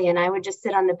family, and I would just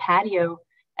sit on the patio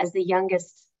as the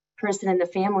youngest person in the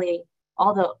family.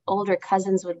 All the older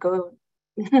cousins would go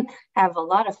have a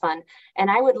lot of fun, and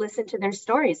I would listen to their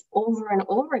stories over and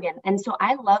over again. And so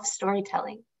I love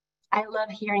storytelling. I love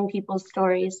hearing people's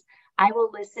stories. I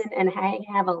will listen, and I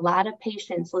have a lot of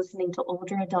patience listening to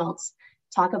older adults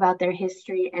talk about their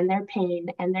history and their pain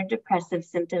and their depressive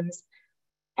symptoms.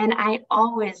 And I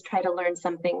always try to learn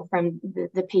something from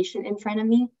the patient in front of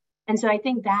me. And so I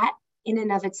think that in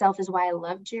and of itself is why I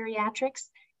love geriatrics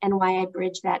and why I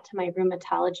bridge that to my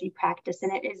rheumatology practice.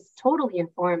 And it totally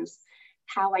informs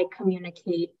how I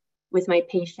communicate with my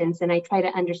patients. And I try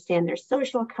to understand their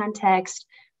social context.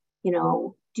 You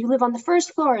know, do you live on the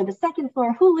first floor or the second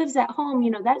floor? Who lives at home?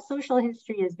 You know, that social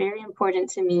history is very important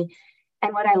to me.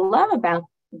 And what I love about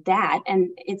that, and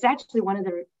it's actually one of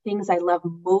the things I love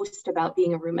most about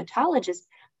being a rheumatologist,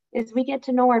 is we get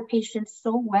to know our patients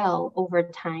so well over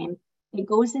time. It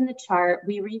goes in the chart,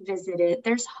 we revisit it,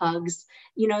 there's hugs,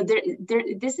 you know,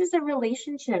 this is a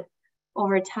relationship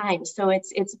over time. So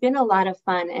it's been a lot of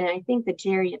fun. And I think the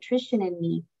geriatrician in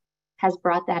me has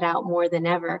brought that out more than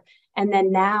ever. And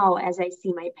then now, as I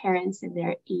see my parents in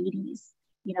their 80s,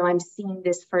 you know, I'm seeing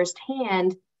this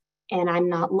firsthand, and I'm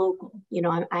not local. You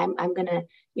know, I'm gonna,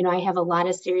 you know, I have a lot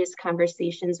of serious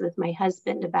conversations with my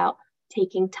husband about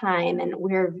taking time, and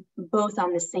we're both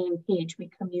on the same page. We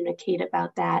communicate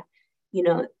about that. You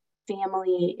know,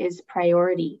 family is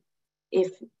priority.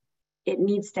 If it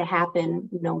needs to happen,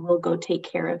 you know, we'll go take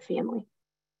care of family.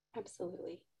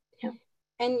 Absolutely. Yeah.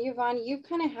 And Yvonne, you've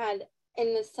kind of had,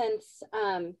 in the sense,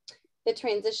 the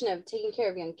transition of taking care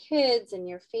of young kids and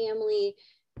your family.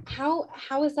 How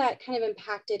has that kind of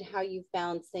impacted how you've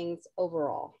balanced things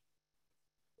overall?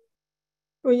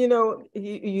 Well, you know,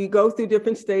 you go through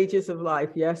different stages of life.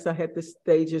 Yes, I had the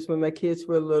stages when my kids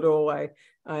were little. I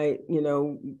you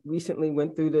know, recently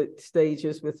went through the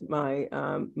stages with my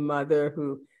mother,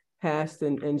 who passed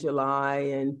in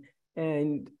July,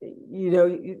 and you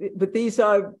know, but these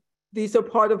are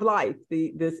part of life.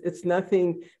 It's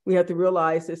nothing. We have to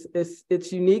realize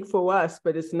it's unique for us,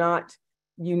 but it's not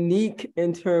unique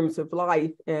in terms of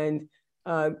life, and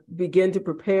begin to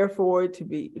prepare for it, to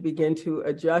begin to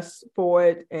adjust for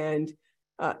it. And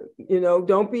you know,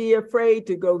 don't be afraid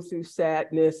to go through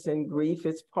sadness and grief.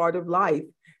 It's part of life.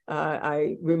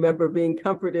 I remember being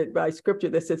comforted by scripture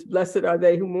that says, "Blessed are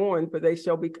they who mourn, for they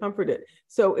shall be comforted."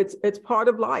 So it's part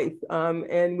of life,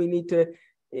 and we need to.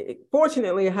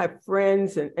 Fortunately, I have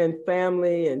friends and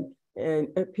family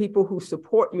and people who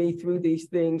support me through these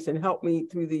things and help me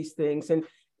through these things.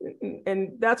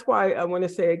 And that's why I want to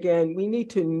say again, we need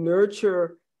to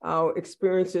nurture our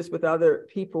experiences with other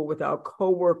people, with our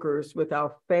coworkers, with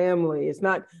our family. It's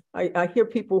not, I hear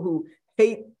people who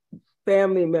hate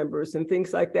family members and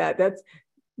things like that.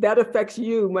 That affects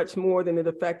you much more than it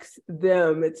affects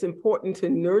them. It's important to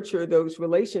nurture those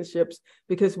relationships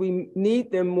because we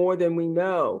need them more than we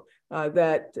know.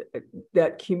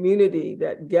 That community,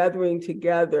 that gathering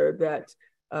together, that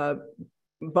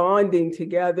bonding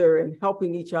together and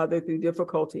helping each other through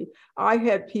difficulty. I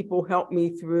had people help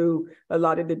me through a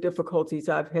lot of the difficulties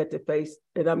I've had to face,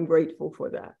 and I'm grateful for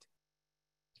that.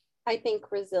 I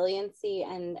think resiliency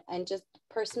and just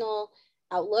personal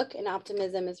outlook and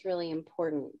optimism is really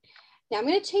important. Now I'm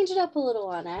going to change it up a little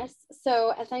on us.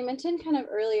 So as I mentioned kind of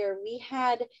earlier, we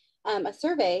had a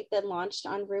survey that launched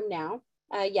on Room Now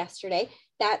yesterday.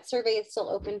 That survey is still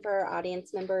open for our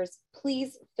audience members.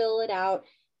 Please fill it out.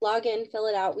 Log in, fill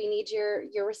it out. We need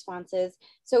your responses.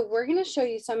 So we're going to show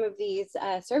you some of these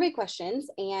survey questions,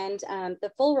 and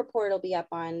the full report will be up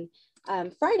on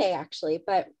Friday, actually.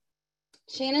 But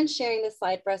Shannon's sharing this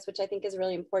slide for us, which I think is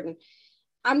really important.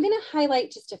 I'm going to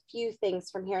highlight just a few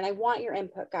things from here, and I want your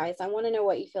input, guys. I want to know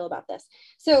what you feel about this.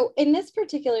 So in this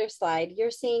particular slide,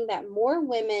 you're seeing that more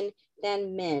women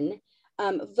than men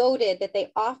voted that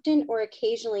they often or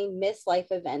occasionally miss life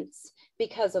events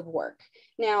because of work.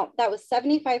 Now, that was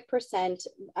 75%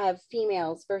 of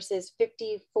females versus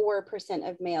 54%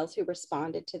 of males who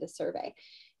responded to the survey.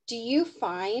 Do you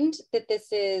find that this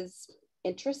is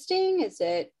interesting? Is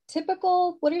it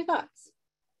typical? What are your thoughts?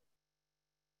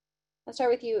 I'll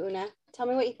start with you, Una. Tell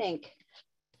me what you think.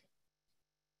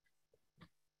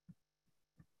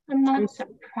 I'm not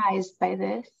surprised by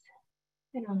this.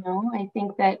 I don't know. I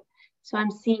think that, so I'm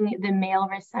seeing the male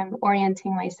risk, I'm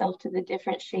orienting myself to the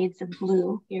different shades of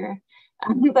blue here.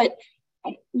 But,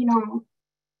 you know,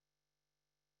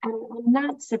 I'm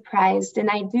not surprised. And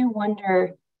I do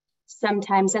wonder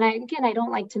sometimes, and I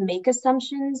don't like to make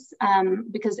assumptions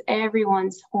because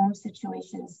everyone's home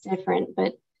situation is different.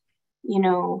 But, you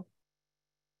know,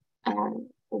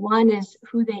 one is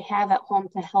who they have at home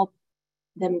to help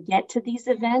them get to these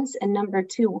events. And number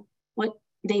two, what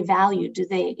they value. Do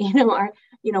they,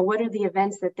 what are the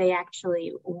events that they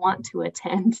actually want to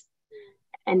attend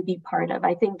and be part of?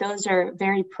 I think those are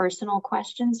very personal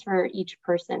questions for each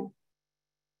person.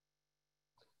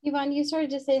 Yvonne, you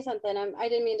started to say something. I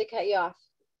didn't mean to cut you off.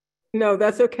 No,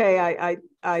 that's okay.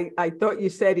 I thought you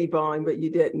said Yvonne, but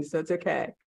you didn't, so it's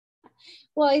okay.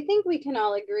 Well, I think we can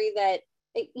all agree that,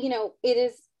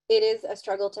 it is a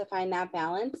struggle to find that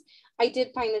balance. I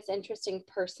did find this interesting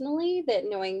personally, that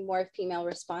knowing more female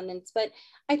respondents, but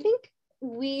I think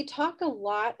we talk a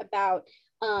lot about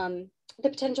the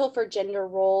potential for gender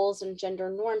roles and gender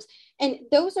norms, and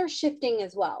those are shifting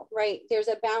as well, right? There's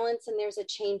a balance and there's a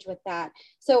change with that.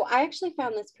 So I actually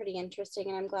found this pretty interesting,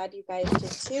 and I'm glad you guys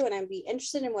did too, and I'd be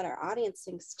interested in what our audience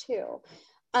thinks too.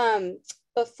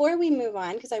 Before we move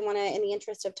on, because I want to, in the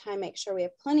interest of time, make sure we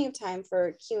have plenty of time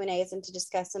for Q&As and to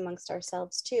discuss amongst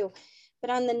ourselves too.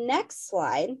 But on the next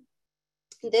slide,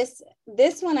 this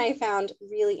one I found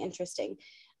really interesting.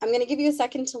 I'm going to give you a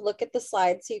second to look at the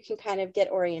slide so you can kind of get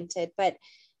oriented. But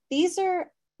these are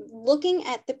looking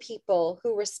at the people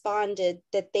who responded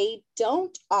that they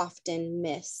don't often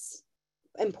miss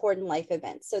important life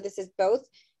events. So this is both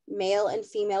male and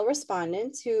female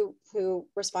respondents who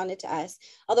responded to us.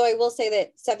 Although I will say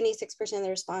that 76% of the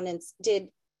respondents did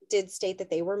state that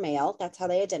they were male. That's how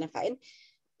they identified.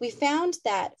 We found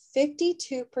that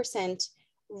 52%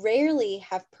 rarely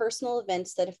have personal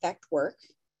events that affect work.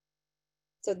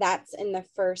 So that's in the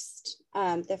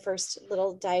first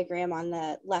little diagram on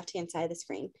the left-hand side of the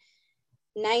screen.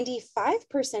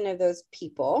 95% of those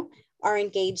people are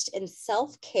engaged in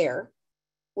self-care,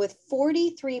 with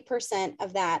 43%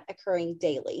 of that occurring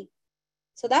daily.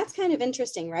 So that's kind of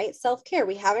interesting, right? Self-care,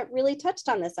 we haven't really touched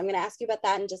on this. I'm going to ask you about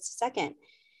that in just a second.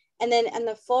 And then on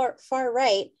the far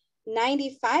right,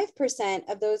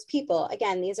 95% of those people,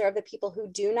 again, these are of the people who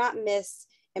do not miss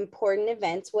important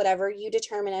events, whatever you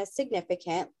determine as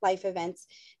significant life events,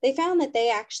 they found that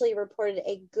they actually reported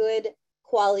a good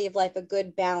quality of life, a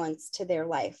good balance to their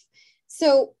life.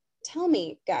 So tell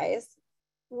me, guys,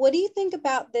 what do you think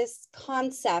about this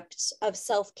concept of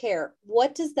self-care?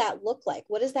 What does that look like?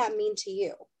 What does that mean to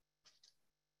you?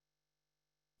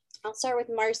 I'll start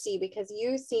with Marcy, because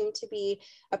you seem to be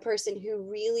a person who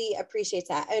really appreciates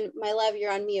that. And my love,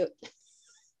 you're on mute.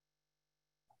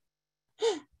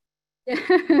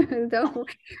 So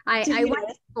I want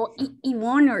to go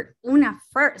Yvonne or Una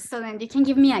first, so then you can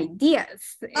give me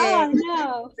ideas. Oh,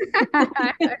 no.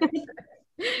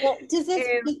 Well, does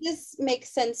this make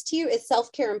sense to you? Is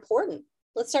self-care important?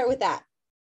 Let's start with that.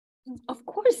 Of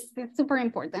course, it's super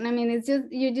important. I mean, it's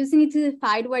just, you just need to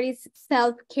decide what is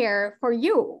self-care for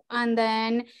you. And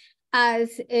then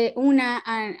as Una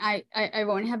and I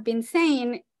won't have been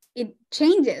saying, it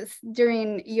changes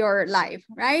during your life,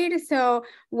 right? So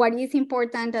what is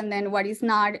important and then what is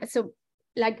not. So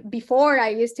like before, I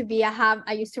used to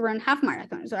run half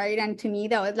marathons, right? And to me,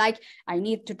 that was like, I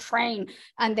need to train.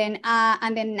 And then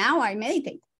now I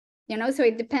meditate, so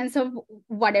it depends on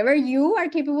whatever you are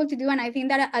capable to do. And I think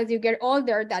that as you get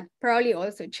older, that probably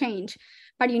also change,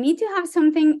 but you need to have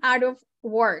something out of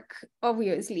work,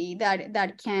 obviously,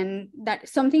 that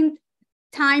something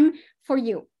time for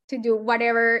you to do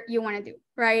whatever you want to do,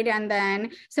 right? And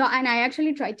I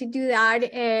actually tried to do that,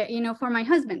 for my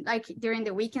husband. Like during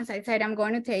the weekends, I said, I'm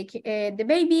going to take the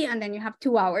baby, and then you have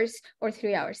 2 hours or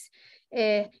 3 hours.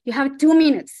 You have 2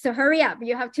 minutes, so hurry up.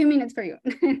 You have 2 minutes for you.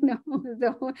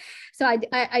 So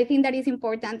I think that is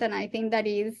important, and I think that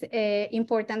is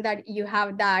important that you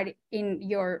have that in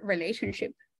your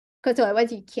relationship, because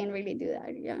otherwise you can't really do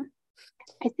that. Yeah.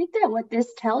 I think that what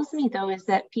this tells me, though, is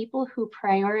that people who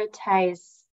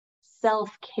prioritize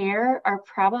self-care are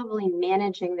probably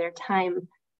managing their time.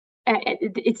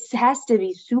 It has to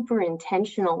be super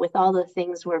intentional with all the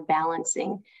things we're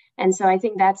balancing. And so I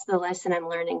think that's the lesson I'm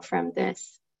learning from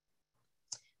this.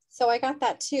 So I got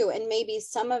that too. And maybe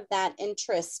some of that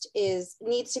interest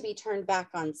needs to be turned back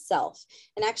on self.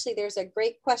 And actually, there's a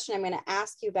great question I'm going to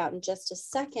ask you about in just a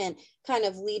second, kind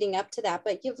of leading up to that.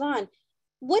 But Yvonne,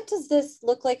 what does this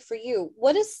look like for you?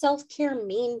 What does self-care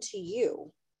mean to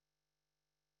you?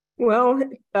 Well,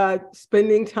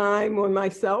 spending time on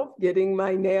myself, getting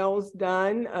my nails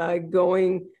done,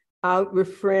 going out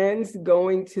with friends,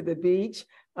 going to the beach.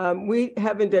 We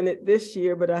haven't done it this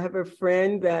year, but I have a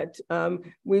friend that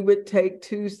we would take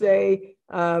Tuesday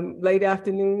late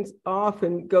afternoons off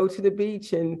and go to the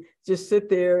beach and just sit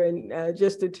there and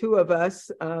just the two of us,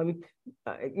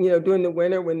 during the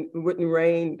winter when it wouldn't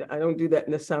rain. I don't do that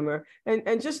in the summer.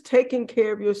 And just taking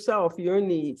care of yourself, your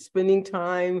needs, spending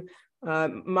time.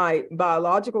 My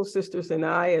biological sisters and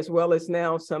I, as well as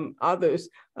now some others,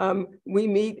 we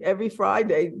meet every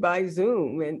Friday by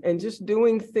Zoom and just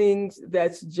doing things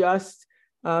that's just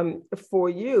for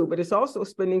you. But it's also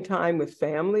spending time with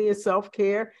family is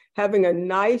self-care. Having a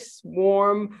nice,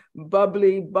 warm,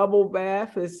 bubbly bubble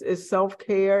bath is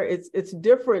self-care. It's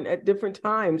different at different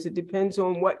times. It depends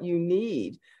on what you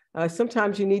need.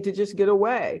 Sometimes you need to just get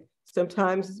away.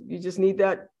 Sometimes you just need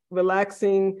that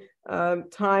relaxing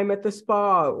time at the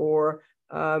spa or,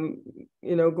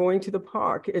 going to the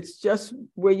park. It's just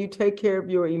where you take care of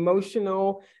your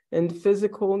emotional and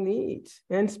physical needs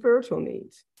and spiritual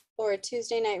needs. Or a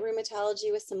Tuesday night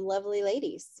rheumatology with some lovely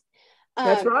ladies.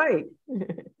 That's right.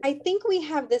 I think we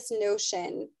have this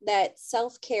notion that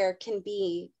self-care can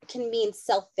mean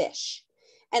selfish.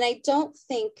 And I don't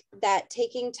think that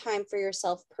taking time for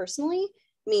yourself personally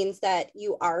means that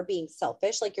you are being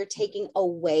selfish, like you're taking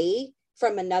away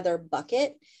from another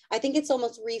bucket. I think it's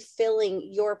almost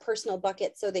refilling your personal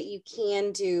bucket so that you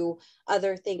can do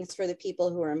other things for the people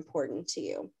who are important to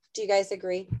you. Do you guys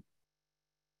agree?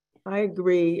 I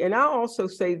agree. And I'll also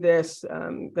say this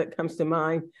that comes to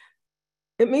mind.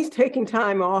 It means taking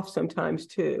time off sometimes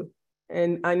too.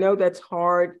 And I know that's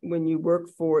hard when you work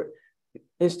for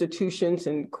institutions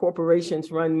and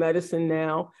corporations run medicine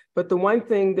now. But the one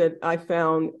thing that I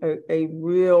found a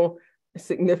real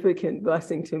significant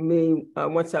blessing to me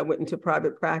once I went into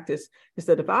private practice is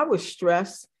that if I was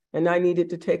stressed and I needed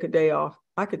to take a day off,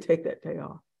 I could take that day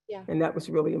off. Yeah. And that was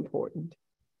really important.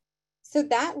 So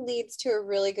that leads to a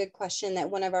really good question that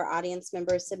one of our audience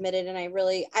members submitted. And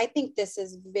I think this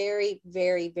is very,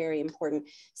 very, very important.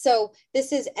 So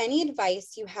this is any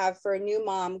advice you have for a new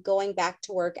mom going back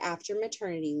to work after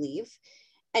maternity leave,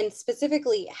 and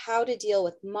specifically how to deal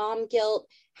with mom guilt,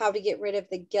 how to get rid of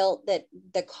the guilt that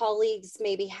the colleagues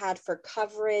maybe had for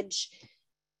coverage.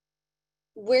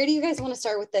 Where do you guys want to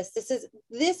start with this? This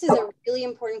is a really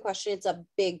important question. It's a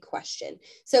big question.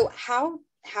 So how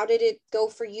did it go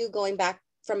for you going back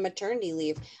from maternity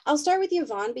leave? I'll start with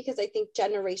Yvonne, because I think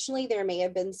generationally there may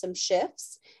have been some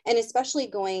shifts, and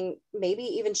especially maybe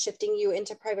even shifting you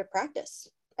into private practice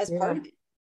as part of it.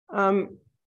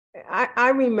 I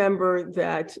remember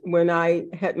that when I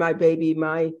had my baby,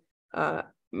 my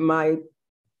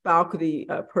faculty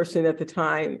person at the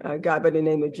time, a guy by the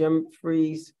name of Jim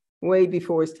Freeze, way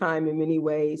before his time in many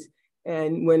ways.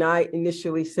 And when I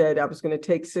initially said I was going to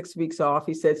take 6 weeks off,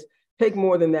 he says, take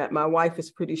more than that. My wife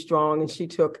is pretty strong, and she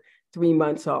took 3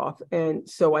 months off. And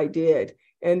so I did.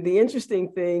 And the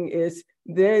interesting thing is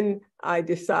then I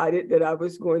decided that I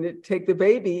was going to take the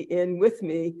baby in with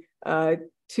me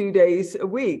 2 days a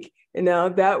week. And now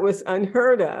that was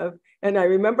unheard of. And I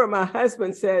remember my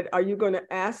husband said, are you going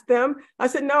to ask them? I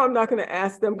said, no, I'm not going to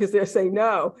ask them because they'll say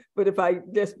no. But if I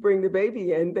just bring the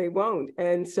baby in, they won't.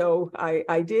 And so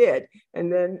I did.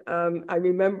 And then I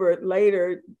remember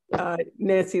later,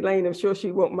 Nancy Lane, I'm sure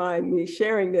she won't mind me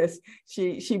sharing this.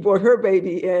 She brought her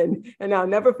baby in. And I'll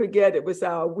never forget, it was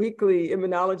our weekly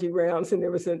immunology rounds, and there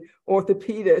was an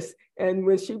orthopedist. And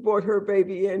when she brought her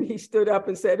baby in, he stood up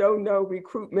and said, oh no,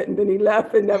 recruitment. And then he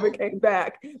left and never came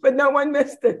back. But no one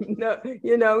missed him.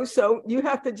 No, so you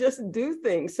have to just do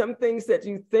things. Some things that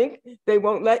you think they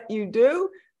won't let you do,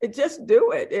 just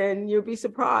do it and you'll be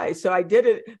surprised. So I did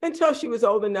it until she was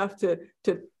old enough to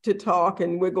talk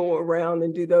and wiggle around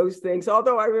and do those things.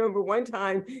 Although I remember one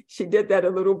time she did that a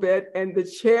little bit, and the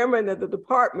chairman of the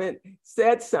department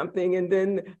said something, and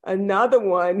then another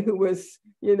one who was,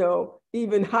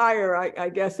 even higher, I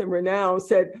guess, in renown,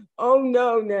 said, oh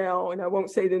no now, and I won't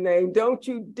say the name, don't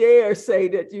you dare say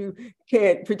that you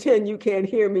can't pretend you can't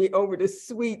hear me over the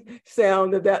sweet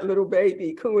sound of that little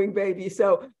baby, cooing baby.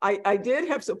 So I did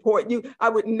have support. I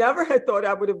would never have thought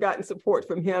I would have gotten support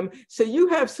from him. So you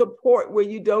have support where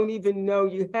you don't even know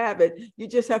you have it. You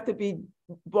just have to be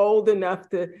bold enough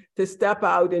to step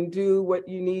out and do what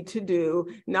you need to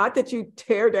do. Not that you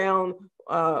tear down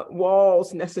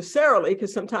walls necessarily,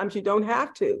 because sometimes you don't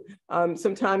have to.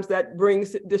 Sometimes that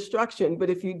brings destruction. But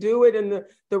if you do it in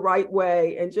the right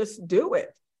way and just do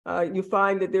it, you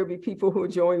find that there'll be people who will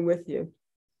join with you.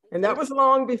 And that was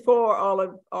long before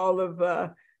all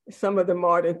of some of the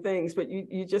modern things, but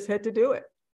you just had to do it.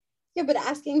 Yeah, but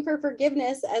asking for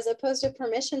forgiveness as opposed to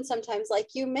permission sometimes,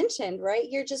 like you mentioned, right?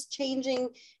 You're just changing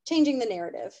the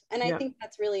narrative. And I think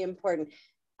that's really important.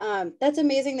 That's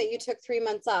amazing that you took 3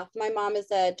 months off. My mom is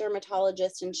a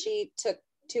dermatologist and she took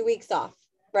 2 weeks off,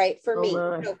 right? For me.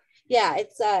 So, yeah,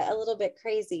 it's a little bit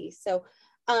crazy. So,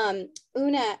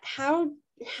 Una,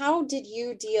 how did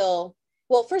you deal?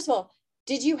 Well, first of all,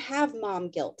 did you have mom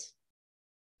guilt?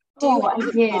 I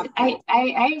did.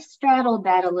 I straddled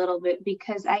that a little bit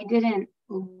because I didn't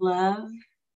love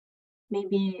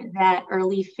maybe that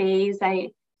early phase. I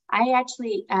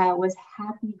actually was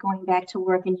happy going back to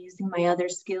work and using my other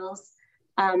skills.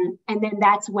 And then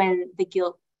that's when the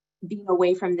guilt being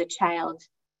away from the child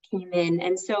came in.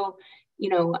 And so,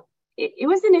 it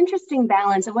was an interesting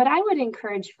balance. And what I would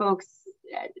encourage folks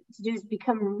to do is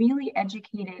become really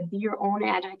educated, be your own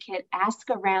advocate, ask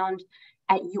around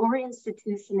at your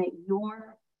institution, at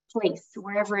your place,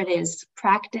 wherever it is,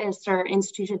 practice or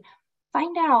institution,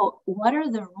 find out what are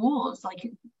the rules.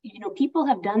 Like, people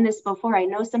have done this before. I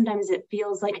know sometimes it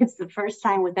feels like it's the first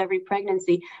time with every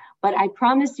pregnancy, but I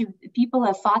promise you, people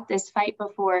have fought this fight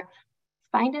before.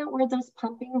 Find out where those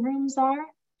pumping rooms are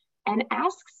and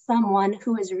ask someone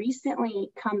who has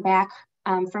recently come back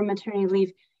from maternity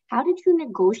leave, how did you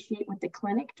negotiate with the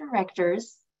clinic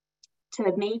directors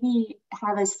to maybe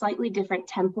have a slightly different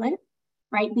template,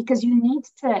 right? Because you need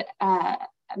to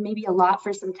maybe allot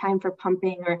for some time for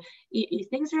pumping, or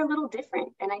things are a little different.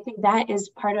 And I think that is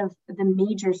part of the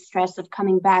major stress of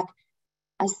coming back,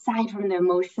 aside from the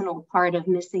emotional part of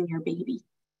missing your baby,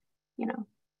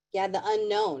 Yeah, the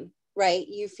unknown, right?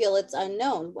 You feel it's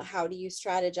unknown. How do you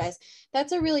strategize?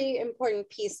 That's a really important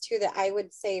piece too, that I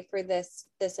would say for this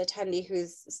attendee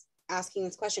who's asking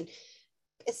this question.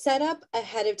 Set up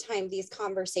ahead of time these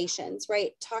conversations,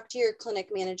 right? Talk to your clinic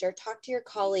manager, talk to your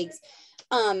colleagues.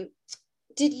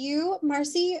 Did you,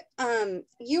 Marcy,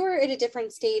 you were at a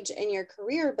different stage in your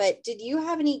career, but did you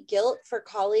have any guilt for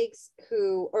colleagues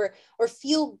who, or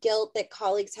feel guilt that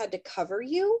colleagues had to cover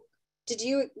you? Did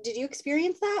you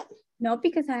experience that? No,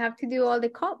 because I have to do all the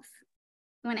calls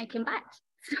when I came back.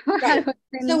 Right.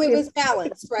 So it was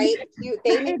balanced, right?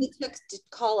 They maybe took to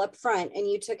call up front and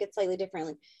you took it slightly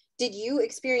differently. Did you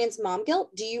experience mom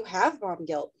guilt? Do you have mom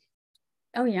guilt?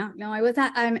 Oh yeah, no, I was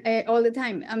all the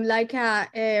time. I'm like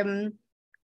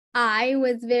I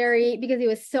was very, because it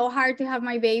was so hard to have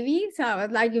my baby, so I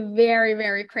was like very,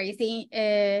 very crazy.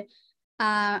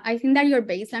 I think that your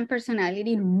baseline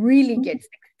personality really gets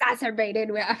exacerbated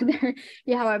after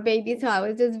you have a baby. So I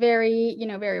was just very,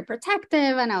 very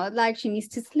protective, and I was like, she needs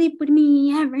to sleep with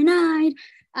me every night.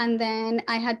 And then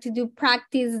I had to do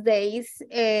practice days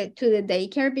to the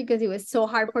daycare because it was so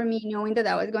hard for me knowing that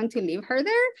I was going to leave her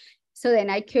there. So then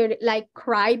I could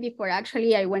cry before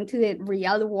actually I went to the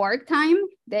real work time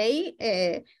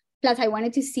day. Plus I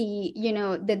wanted to see,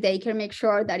 the daycare, make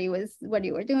sure that it was what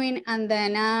you were doing. And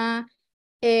then,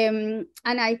 and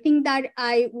I think that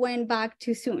I went back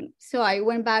too soon. So I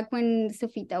went back when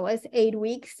Sofita was 8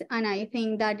 weeks. And I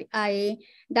think that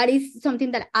that is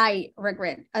something that I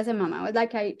regret as a mom. I was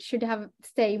like, I should have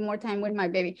stayed more time with my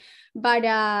baby. But,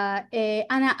 and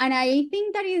I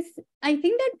think that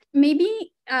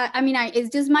maybe, it's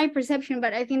just my perception,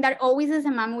 but I think that always as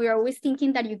a mom, we're always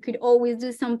thinking that you could always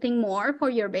do something more for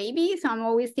your baby. So I'm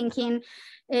always thinking,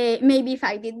 maybe if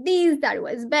I did this, that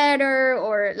was better,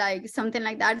 or something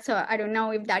like that. So I don't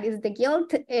know if that is the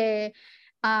guilt,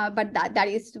 but that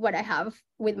is what I have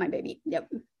with my baby. Yep.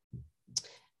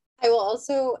 I will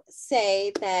also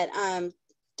say that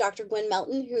Dr. Gwen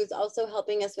Melton, who's also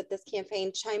helping us with this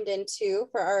campaign, chimed in too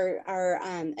for our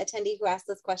attendee who asked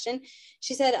this question.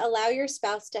 She said, allow your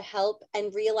spouse to help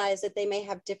and realize that they may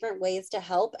have different ways to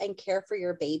help and care for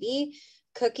your baby.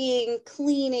 Cooking,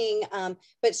 cleaning,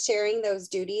 but sharing those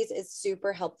duties is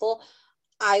super helpful.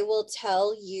 I will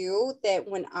tell you that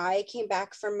when I came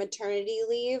back from maternity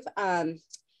leave,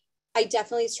 I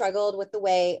definitely struggled with the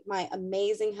way my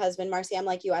amazing husband, Marcy, I'm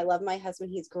like you, I love my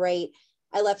husband, he's great.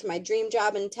 I left my dream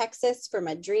job in Texas for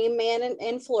my dream man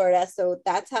in Florida. So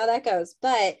that's how that goes.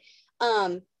 But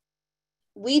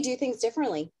we do things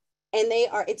differently, and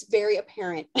it's very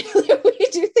apparent that we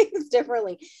do things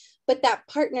differently. But that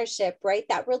partnership, right?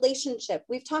 That relationship,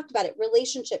 we've talked about it,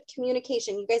 relationship,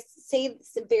 communication, you guys say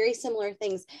some very similar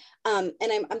things. And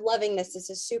I'm loving this. This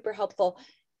is super helpful.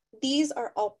 These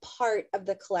are all part of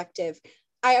the collective.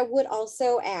 I would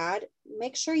also add,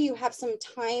 make sure you have some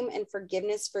time and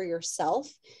forgiveness for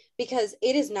yourself, because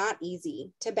it is not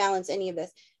easy to balance any of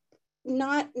this.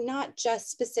 Not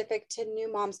just specific to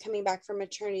new moms coming back from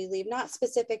maternity leave, not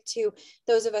specific to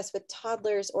those of us with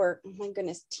toddlers or, oh my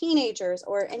goodness, teenagers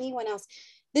or anyone else.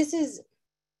 This is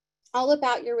all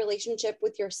about your relationship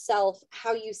with yourself,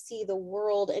 how you see the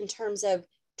world in terms of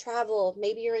travel.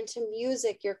 Maybe you're into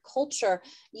music, your culture,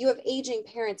 you have aging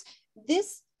parents.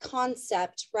 This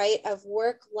concept, right, of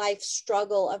work-life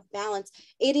struggle, of balance,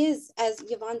 it is, as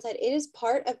Yvonne said, it is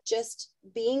part of just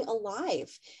being alive,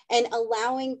 and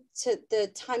allowing to the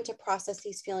time to process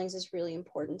these feelings is really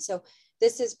important. So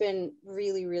this has been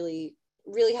really, really,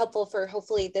 really helpful for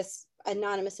hopefully this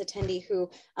anonymous attendee who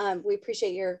we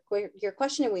appreciate your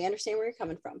question, and we understand where you're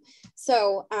coming from.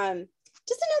 So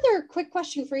just another quick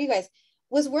question for you guys.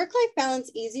 Was work-life balance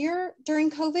easier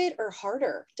during COVID or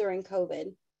harder during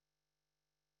COVID?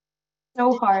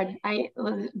 So hard.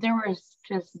 There was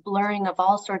just blurring of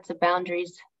all sorts of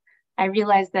boundaries. I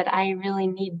realized that I really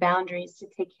need boundaries to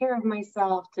take care of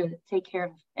myself, to take care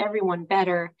of everyone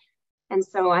better. And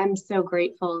so I'm so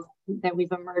grateful that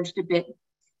we've emerged a bit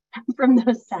from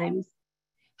those times.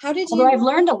 How did you? Although I've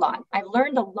learned a lot. I've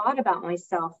learned a lot about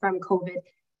myself from COVID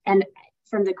and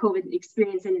from the COVID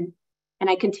experience, and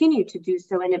I continue to do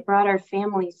so. And it brought our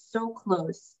family so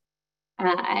close.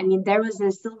 I mean, there was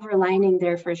a silver lining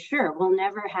there for sure. We'll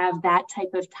never have that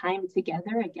type of time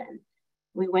together again.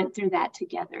 We went through that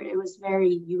together. It was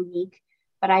very unique,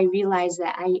 but I realized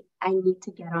that I need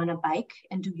to get on a bike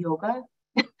and do yoga.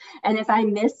 And if I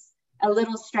miss a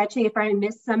little stretching, if I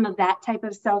miss some of that type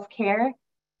of self-care,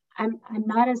 I'm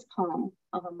not as calm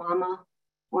of a mama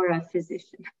or a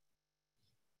physician.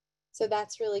 So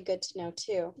that's really good to know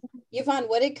too. Yvonne,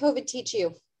 what did COVID teach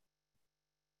you?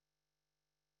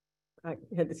 I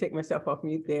had to take myself off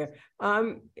mute there.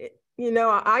 You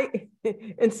know,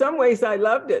 in some ways, I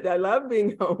loved it. I loved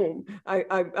being home.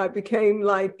 I became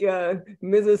like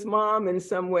Mrs. Mom in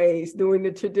some ways, doing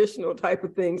the traditional type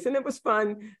of things. And it was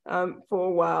fun for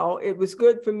a while. It was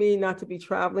good for me not to be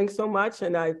traveling so much.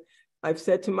 And I've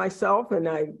said to myself, and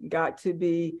I got to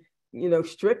be, you know,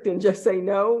 strict and just say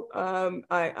no.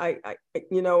 I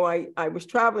was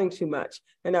traveling too much,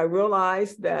 and I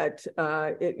realized that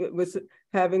it was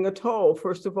having a toll.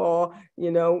 First of all,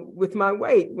 you know, with my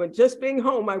weight, when just being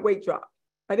home, my weight dropped.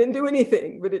 I didn't do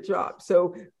anything, but it dropped.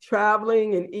 So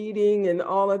traveling and eating and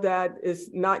all of that is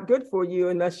not good for you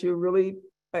unless you're really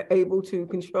able to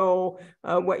control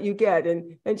what you get.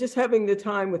 And just having the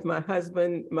time with my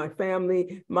husband, my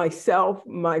family, myself,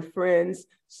 my friends.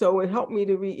 So it helped me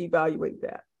to reevaluate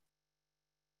that.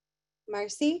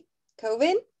 Marcy,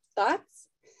 COVID, thoughts?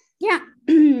 Yeah.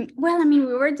 Well, I mean,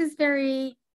 we were just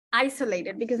very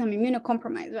isolated because I'm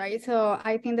immunocompromised, right? So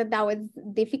I think that was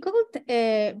difficult,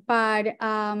 but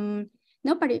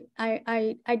nobody,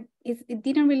 it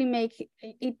didn't really make,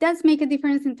 it does make a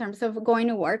difference in terms of going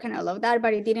to work and all of that,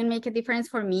 but it didn't make a difference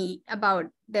for me about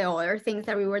the other things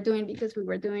that we were doing because we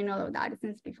were doing all of that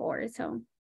since before. So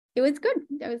it was good.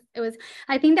 It was,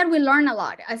 I think that we learn a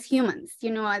lot as humans,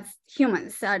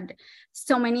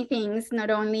 so many things, not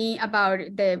only about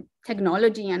the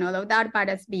technology and all of that, but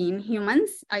as being humans,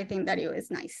 I think that it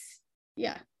was nice.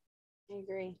 Yeah. I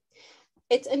agree.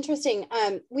 It's interesting.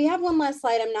 We have one last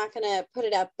slide. I'm not going to put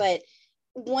it up, but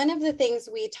one of the things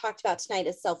we talked about tonight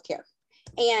is self-care.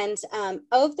 And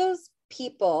of those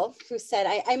people who said,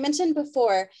 I mentioned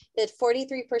before that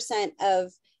 43%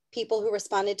 of people who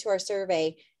responded to our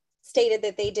survey stated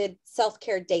that they did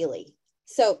self-care daily.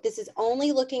 So this is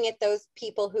only looking at those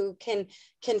people who can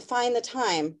find the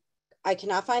time. I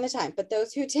cannot find the time, but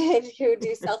those who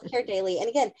do self-care daily. And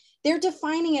again, they're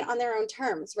defining it on their own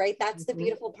terms, right? That's the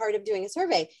beautiful part of doing a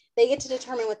survey. They get to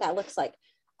determine what that looks like.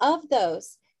 Of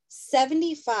those,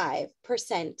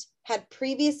 75% had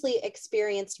previously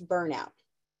experienced burnout.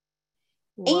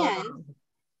 Wow. And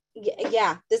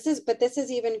yeah, this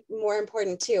is even more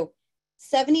important too.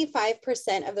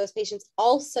 75% of those patients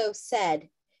also said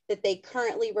that they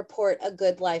currently report a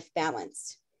good life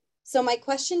balance. So my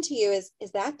question to you is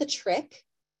that the trick?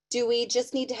 Do we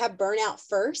just need to have burnout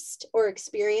first or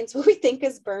experience what we think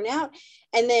is burnout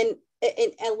and then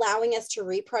allowing us to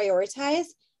reprioritize?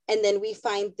 And then we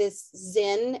find this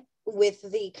zen with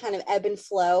the kind of ebb and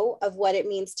flow of what it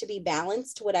means to be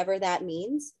balanced, whatever that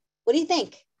means. What do you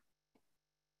think?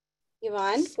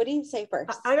 Yvonne, what do you say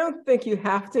first? I don't think you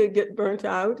have to get burnt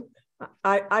out.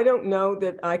 I don't know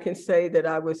that I can say that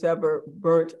I was ever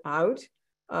burnt out.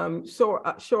 Sure,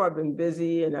 I've been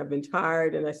busy and I've been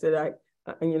tired, and I said,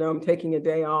 I'm taking a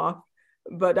day off.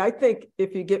 But I think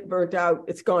if you get burnt out,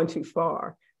 it's gone too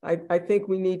far. I think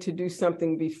we need to do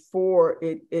something before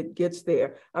it gets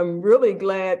there. I'm really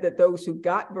glad that those who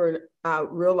got burnt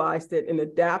out realized it and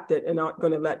adapted and aren't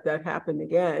going to let that happen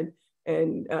again.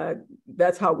 And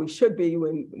that's how we should be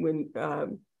when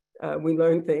we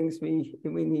learn things. We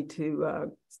need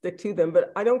to stick to them.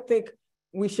 But I don't think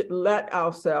we should let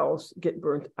ourselves get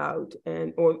burnt out,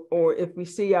 and or if we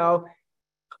see our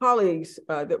colleagues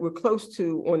that we're close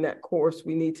to on that course,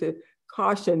 we need to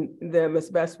caution them as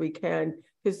best we can,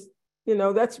 because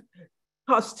that's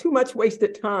costs too much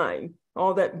wasted time,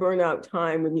 all that burnout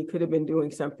time when you could have been doing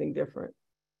something different.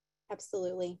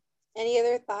 Absolutely. Any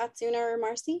other thoughts, Una or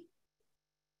Marcy?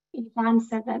 Yvonne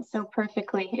said that so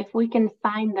perfectly. If we can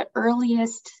find the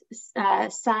earliest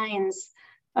signs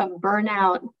of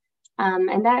burnout,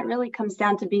 and that really comes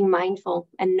down to being mindful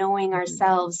and knowing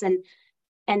ourselves, and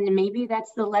maybe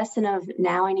that's the lesson of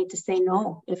now I need to say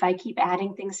no. If I keep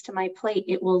adding things to my plate,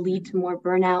 it will lead to more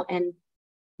burnout and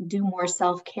do more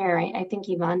self-care. I think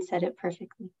Yvonne said it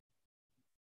perfectly.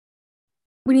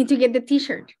 We need to get the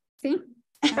t-shirt. See?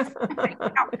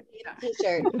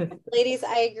 T-shirt. Ladies,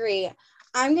 I agree.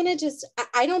 I'm going to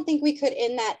I don't think we could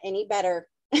end that any better.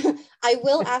 I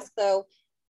will ask though,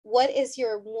 what is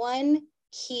your one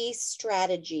key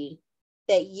strategy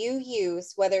that you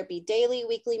use, whether it be daily,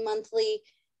 weekly, monthly,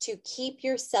 to keep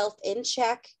yourself in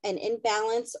check and in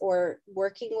balance, or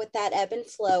working with that ebb and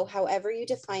flow, however you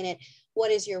define it?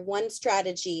 What is your one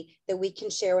strategy that we can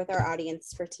share with our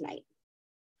audience for tonight?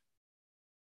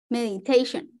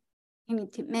 Meditation. You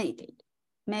need to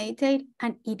meditate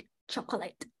and eat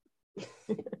chocolate.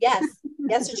 Yes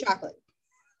to chocolate.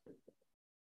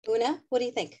 Una, what do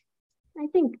you think? I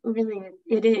think really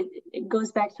it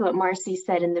goes back to what Marcy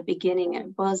said in the beginning.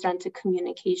 It boils down to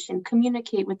communication.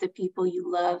 Communicate with the people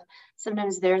you love.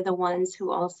 Sometimes they're the ones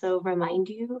who also remind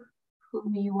you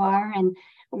who you are and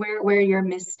where you're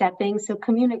misstepping. So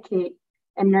communicate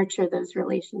and nurture those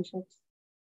relationships.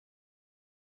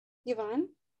 Yvonne?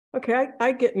 Okay,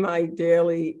 I get my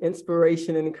daily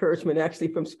inspiration and encouragement actually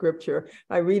from scripture.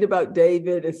 I read about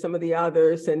David and some of the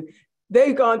others, and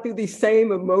they've gone through these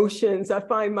same emotions. I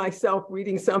find myself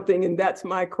reading something, and that's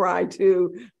my cry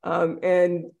too.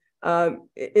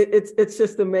 It's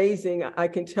just amazing. I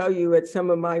can tell you, at some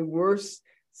of my worst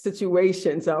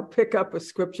situations, I'll pick up a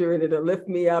scripture and it'll lift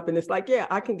me up, and it's like, yeah,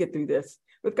 I can get through this.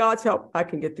 With God's help, I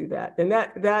can get through that, and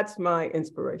that's my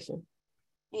inspiration.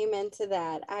 Amen to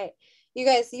that. You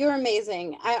guys, you're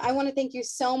amazing. I want to thank you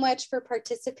so much for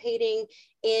participating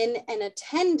in and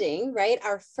attending, right,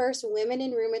 our first Women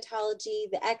in Rheumatology,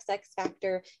 the XX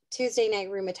Factor Tuesday Night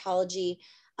Rheumatology.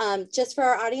 Just for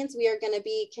our audience, we are going to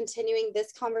be continuing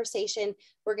this conversation.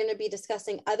 We're going to be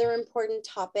discussing other important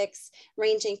topics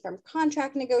ranging from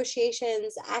contract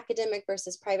negotiations, academic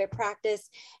versus private practice,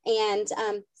 and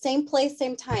same place,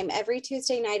 same time, every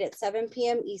Tuesday night at 7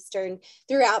 p.m. Eastern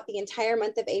throughout the entire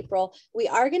month of April. We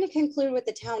are going to conclude with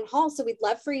the town hall, so we'd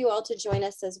love for you all to join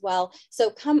us as well. So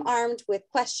come armed with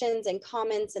questions and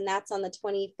comments, and that's on the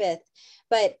 25th.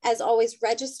 But as always,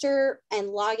 register and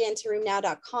log into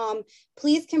rheumnow.com.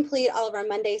 Please complete all of our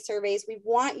Monday surveys. We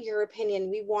want your opinion.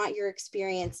 We want your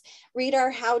experience. Read our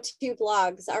how-to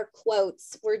blogs, our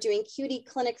quotes. We're doing cutie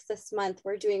clinics this month.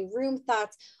 We're doing room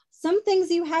thoughts, some things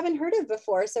you haven't heard of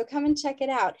before. So come and check it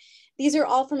out. These are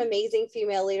all from amazing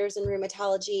female leaders in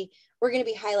rheumatology. We're going to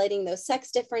be highlighting those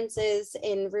sex differences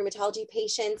in rheumatology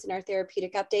patients in our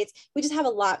therapeutic updates. We just have a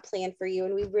lot planned for you,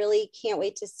 and we really can't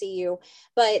wait to see you.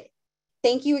 But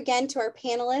thank you again to our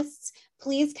panelists.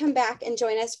 Please come back and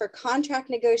join us for contract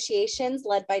negotiations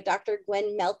led by Dr.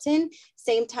 Gwen Melton.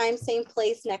 Same time, same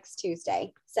place next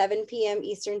Tuesday, 7 p.m.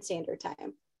 Eastern Standard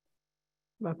Time.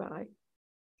 Bye-bye.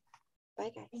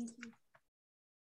 Bye, guys.